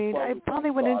fun. I mean, I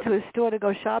probably went into a store to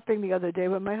go shopping the other day,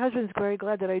 but my husband's very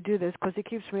glad that I do this because he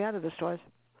keeps me out of the stores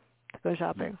to go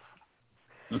shopping.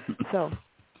 So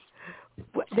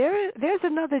there's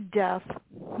another death.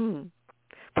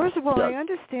 First of all, I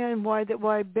understand why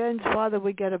Ben's father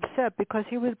would get upset, because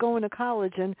he was going to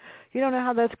college, and you don't know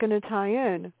how that's going to tie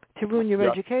in to ruin your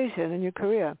education and your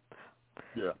career.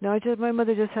 Yeah. No, my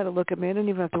mother just had to look at me. I didn't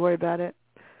even have to worry about it.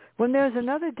 When there's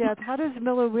another death, how does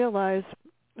Miller realize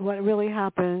what really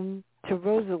happened to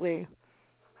Rosalie.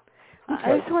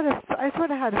 Okay. I sort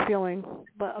of had a feeling,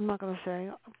 but I'm not going to say.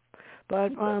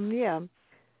 But yeah.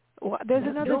 Well, there's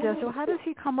another death. So how does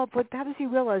he come up with? How does he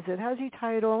realize it? How does he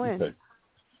tie it all in? Okay.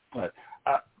 All right.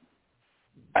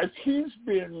 As he's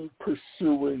been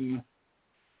pursuing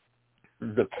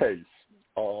the case,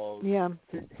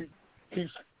 he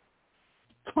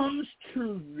comes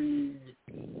to the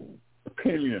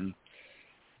opinion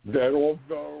that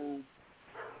although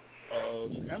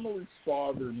Emily's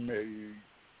father may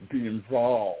be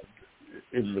involved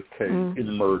in the case,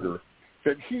 in murder,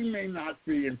 that he may not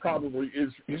be, and probably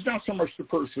is. He's not so much the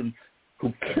person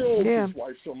who killed his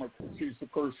wife, so much as he's the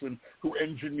person who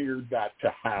engineered that to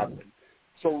happen.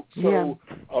 So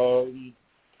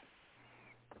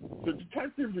the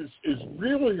detective is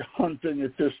really hunting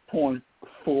at this point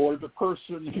for the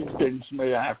person he thinks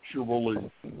may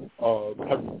actually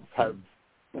have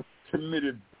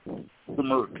committed the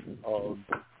murder,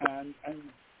 and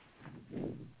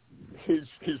his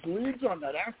leads on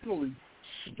that actually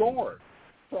start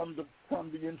from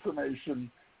the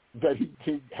information that he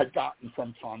had gotten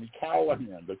from Tommy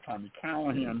Callahan, that Tommy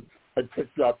Callahan had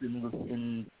picked up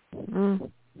in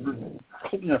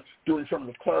doing some of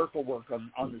the clerical work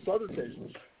on this other case.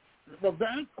 So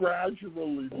that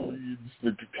gradually leads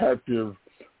the detective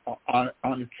on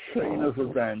a chain of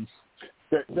events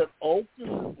that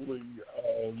ultimately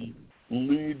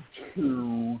lead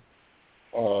to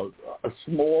a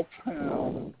small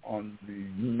town on the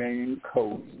Maine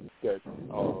coast that,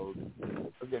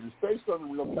 again, is based on a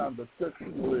real town, but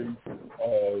fictionally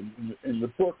in the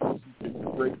book is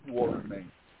Breakwater,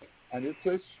 Maine. And it's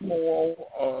a small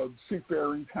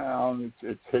seafaring town.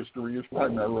 Its history is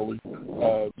primarily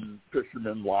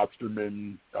fishermen,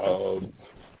 lobstermen,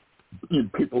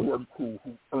 people who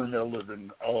earn their living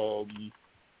on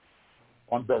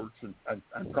boats and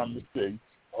from the States.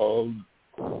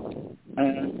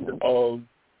 And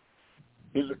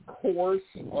in the course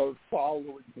of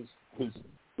following his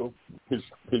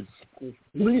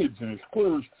leads and his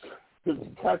clues, the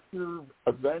detective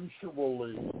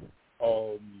eventually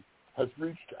has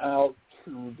reached out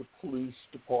to the police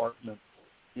department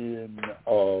in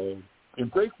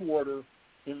Breakwater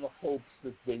in the hopes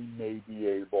that they may be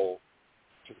able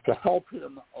to help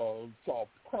him solve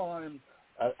the crime.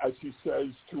 As he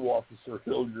says to Officer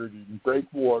Hilliard in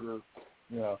Breakwater,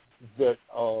 that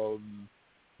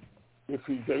if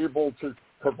he's able to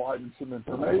provide him some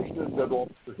information, that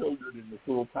Officer Hilliard in this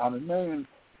little town in Maine,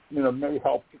 may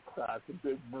help to crack a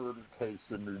big murder case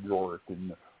in New York.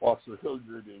 And Officer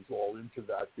Hilliard is all into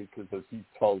that because, as he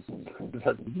tells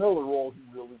Detective Miller, all he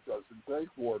really does in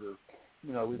Breakwater,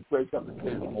 is break up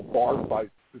occasional bar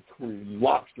fights between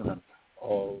lobstermen.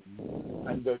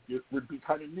 And that it would be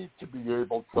kind of neat to be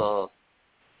able to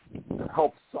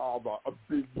help solve a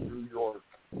big New York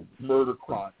murder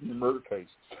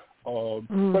case.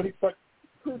 But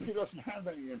proves he doesn't have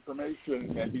any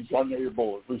information, and he's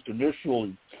unable, at least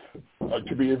initially,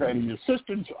 to be of any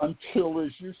assistance until,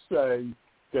 as you say,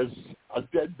 there's a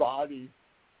dead body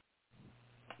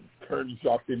turns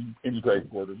up in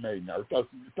Breakwater, Maine. Now, it's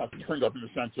not turned up in the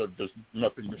sense of there's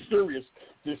nothing mysterious.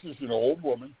 This is an old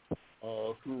woman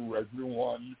who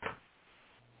everyone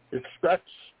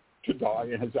expects to die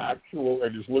and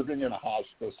is living in a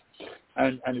hospice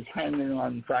and is hanging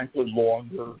on, frankly,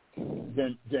 longer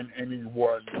than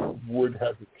anyone would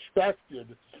have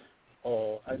expected.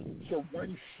 And so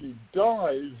when she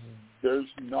dies, there's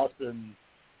nothing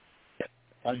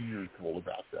unusual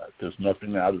about that. There's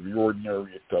nothing out of the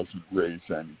ordinary. It doesn't raise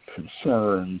any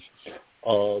concerns.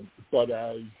 But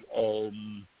as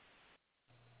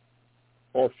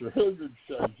Officer Hilliard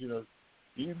says,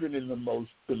 even in the most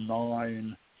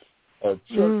benign of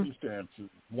circumstances,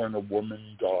 when a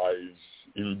woman dies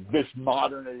in this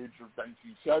modern age of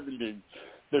 1970,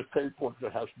 there's paperwork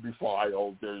that has to be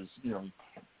filed. There's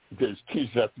T's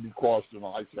that have to be crossed and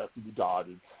I's that have to be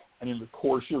dotted. And in the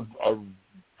course of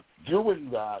doing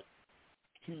that,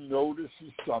 he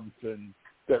notices something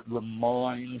that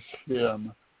reminds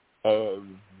him of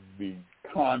the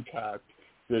contact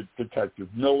that Detective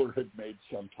Miller had made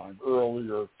sometime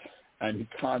earlier, and he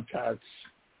contacts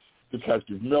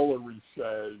Detective Miller and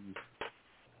says,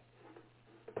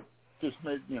 "This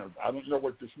may, I don't know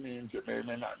what this means. It may or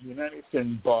may not mean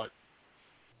anything, but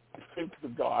I think the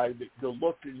guy that you're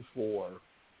looking for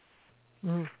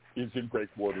is in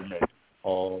Breakwater, Maine."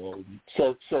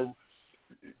 So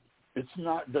it's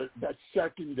not that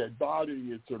second dead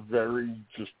body. It's a very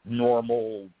just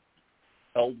normal,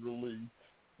 elderly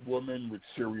woman with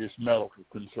serious medical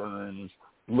concerns,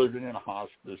 living in a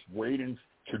hospice, waiting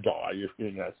to die,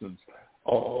 in essence.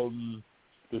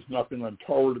 There's nothing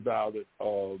untoward about it,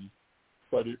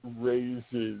 but it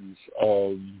raises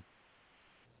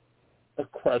a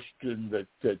question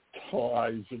that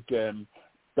ties again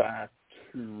back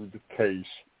to the case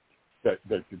that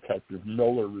Detective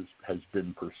Miller has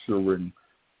been pursuing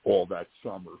all that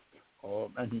summer.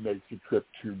 And he makes a trip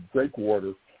to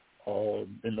Breakwater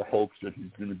in the hopes that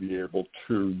he's going to be able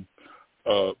to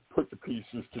put the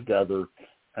pieces together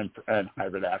and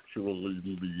have it actually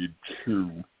lead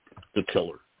to the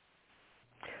killer.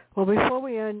 Well, before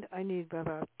we end, I need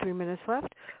about 3 minutes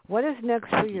left. What is next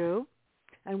for you,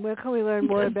 and where can we learn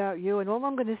more about you? And all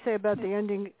I'm going to say about the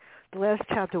ending, the last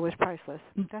chapter was priceless.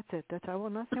 That's it. I will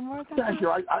not say more about that. Thank you.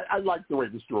 I like the way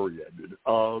the story ended.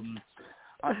 So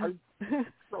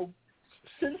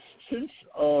since Hit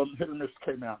or Miss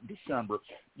came out in December,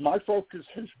 my focus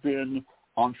has been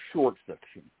on short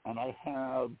fiction, and I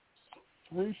have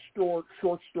 3 short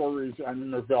stories and a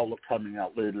novella coming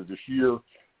out later this year.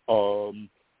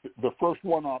 The first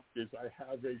one up is I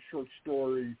have a short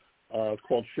story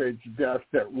called Shades of Death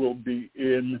that will be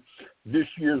in this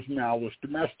year's Malice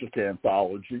Domestic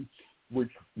Anthology, which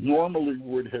normally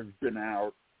would have been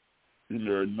out in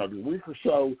another week or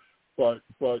so,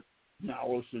 but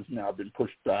Malice has now been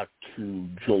pushed back to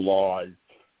July,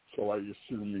 so I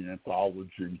assume the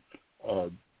anthology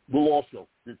will also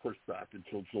be pushed back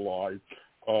until July.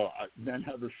 I then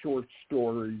have a short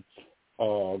story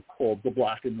called The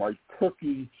Black and White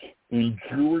Cookie in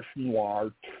Jewish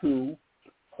Noir 2.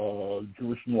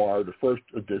 Jewish Noir, the first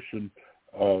edition,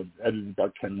 edited by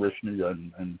Ken Rishney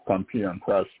and from PM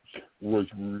Press, was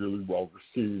really well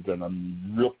received, and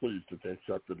I'm real pleased that they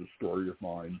accepted a story of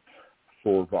mine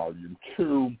for Volume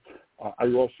 2. I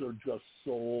also just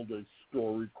sold a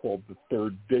story called The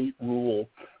Third Date Rule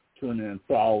to an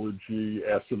anthology,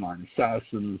 Asinine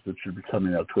Assassins, that should be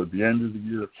coming out toward the end of the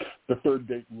year. The Third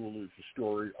Date Rule is the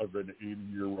story of an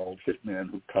 80-year-old hitman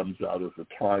who comes out of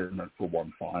retirement for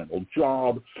one final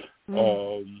job.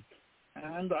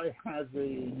 And I have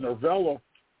a novella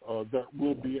that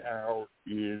will be out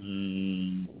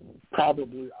in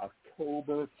probably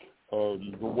October.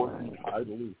 The working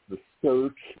title is The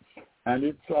Search, and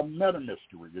it's a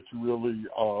meta-mystery. It's really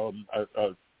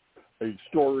a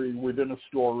story within a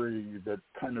story that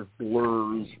kind of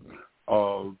blurs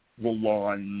the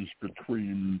lines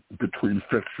between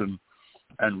fiction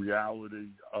and reality.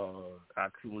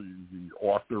 Actually, the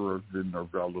author of the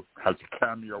novella has a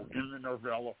cameo in the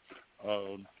novella.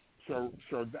 So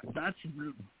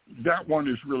that one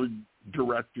is really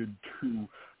directed to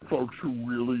folks who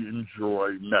really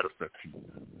enjoy metafiction.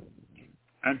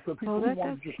 And for people who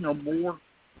want to just know more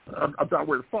about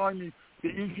where to find me, the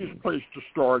easiest place to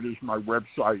start is my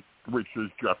website, which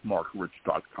is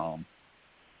jeffmarkowitz.com.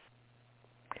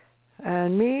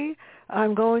 And me,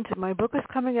 my book is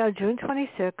coming out June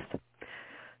 26th,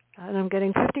 and I'm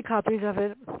getting 50 copies of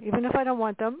it, even if I don't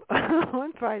want them,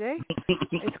 on Friday.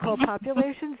 It's called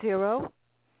Population Zero.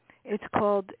 It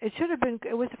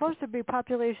was supposed to be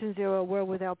Population Zero, World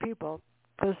Without People,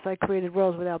 because I created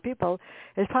Worlds Without People.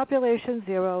 It's Population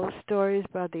Zero, Stories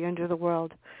About the End of the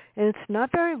World. And it's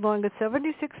not very long. It's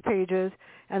 76 pages,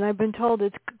 and I've been told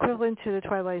it's equivalent to The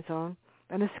Twilight Zone,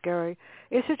 and it's scary.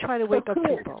 It's to try to wake up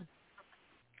people.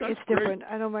 It's different.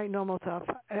 I don't write normal stuff.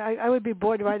 I would be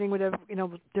bored writing whatever,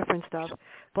 different stuff.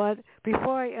 But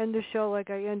before I end the show,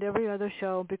 like I end every other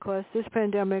show, because this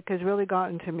pandemic has really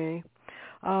gotten to me,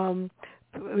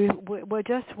 we're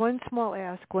just one small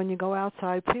ask. When you go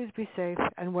outside, please be safe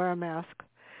and wear a mask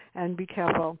and be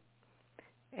careful.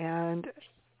 And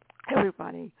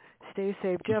everybody, stay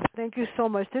safe. Jeff, thank you so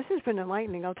much. This has been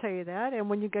enlightening, I'll tell you that. And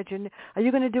when you get are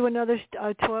you going to do another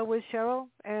tour with Cheryl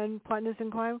and Partners in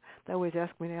Crime? They always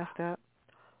ask me to ask that.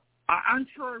 I'm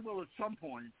sure I will at some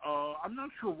point. I'm not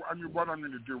sure what I'm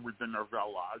going to do with the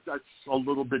novella. That's a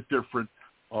little bit different.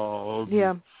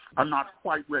 Yeah. I'm not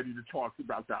quite ready to talk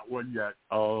about that one yet.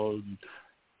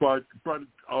 But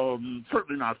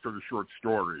certainly not for the short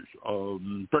stories.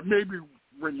 But maybe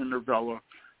when the novella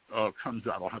comes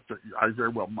out, I very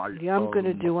well might. Yeah, I'm going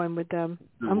to do one with them.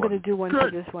 I'm going to do one for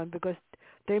this one, because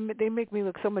they make me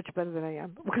look so much better than I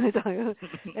am. I'm going to tell you.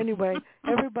 Anyway,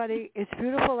 everybody, it's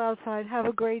beautiful outside. Have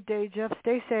a great day, Jeff.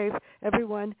 Stay safe,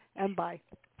 everyone, and bye.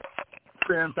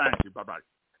 Thank you. Bye-bye.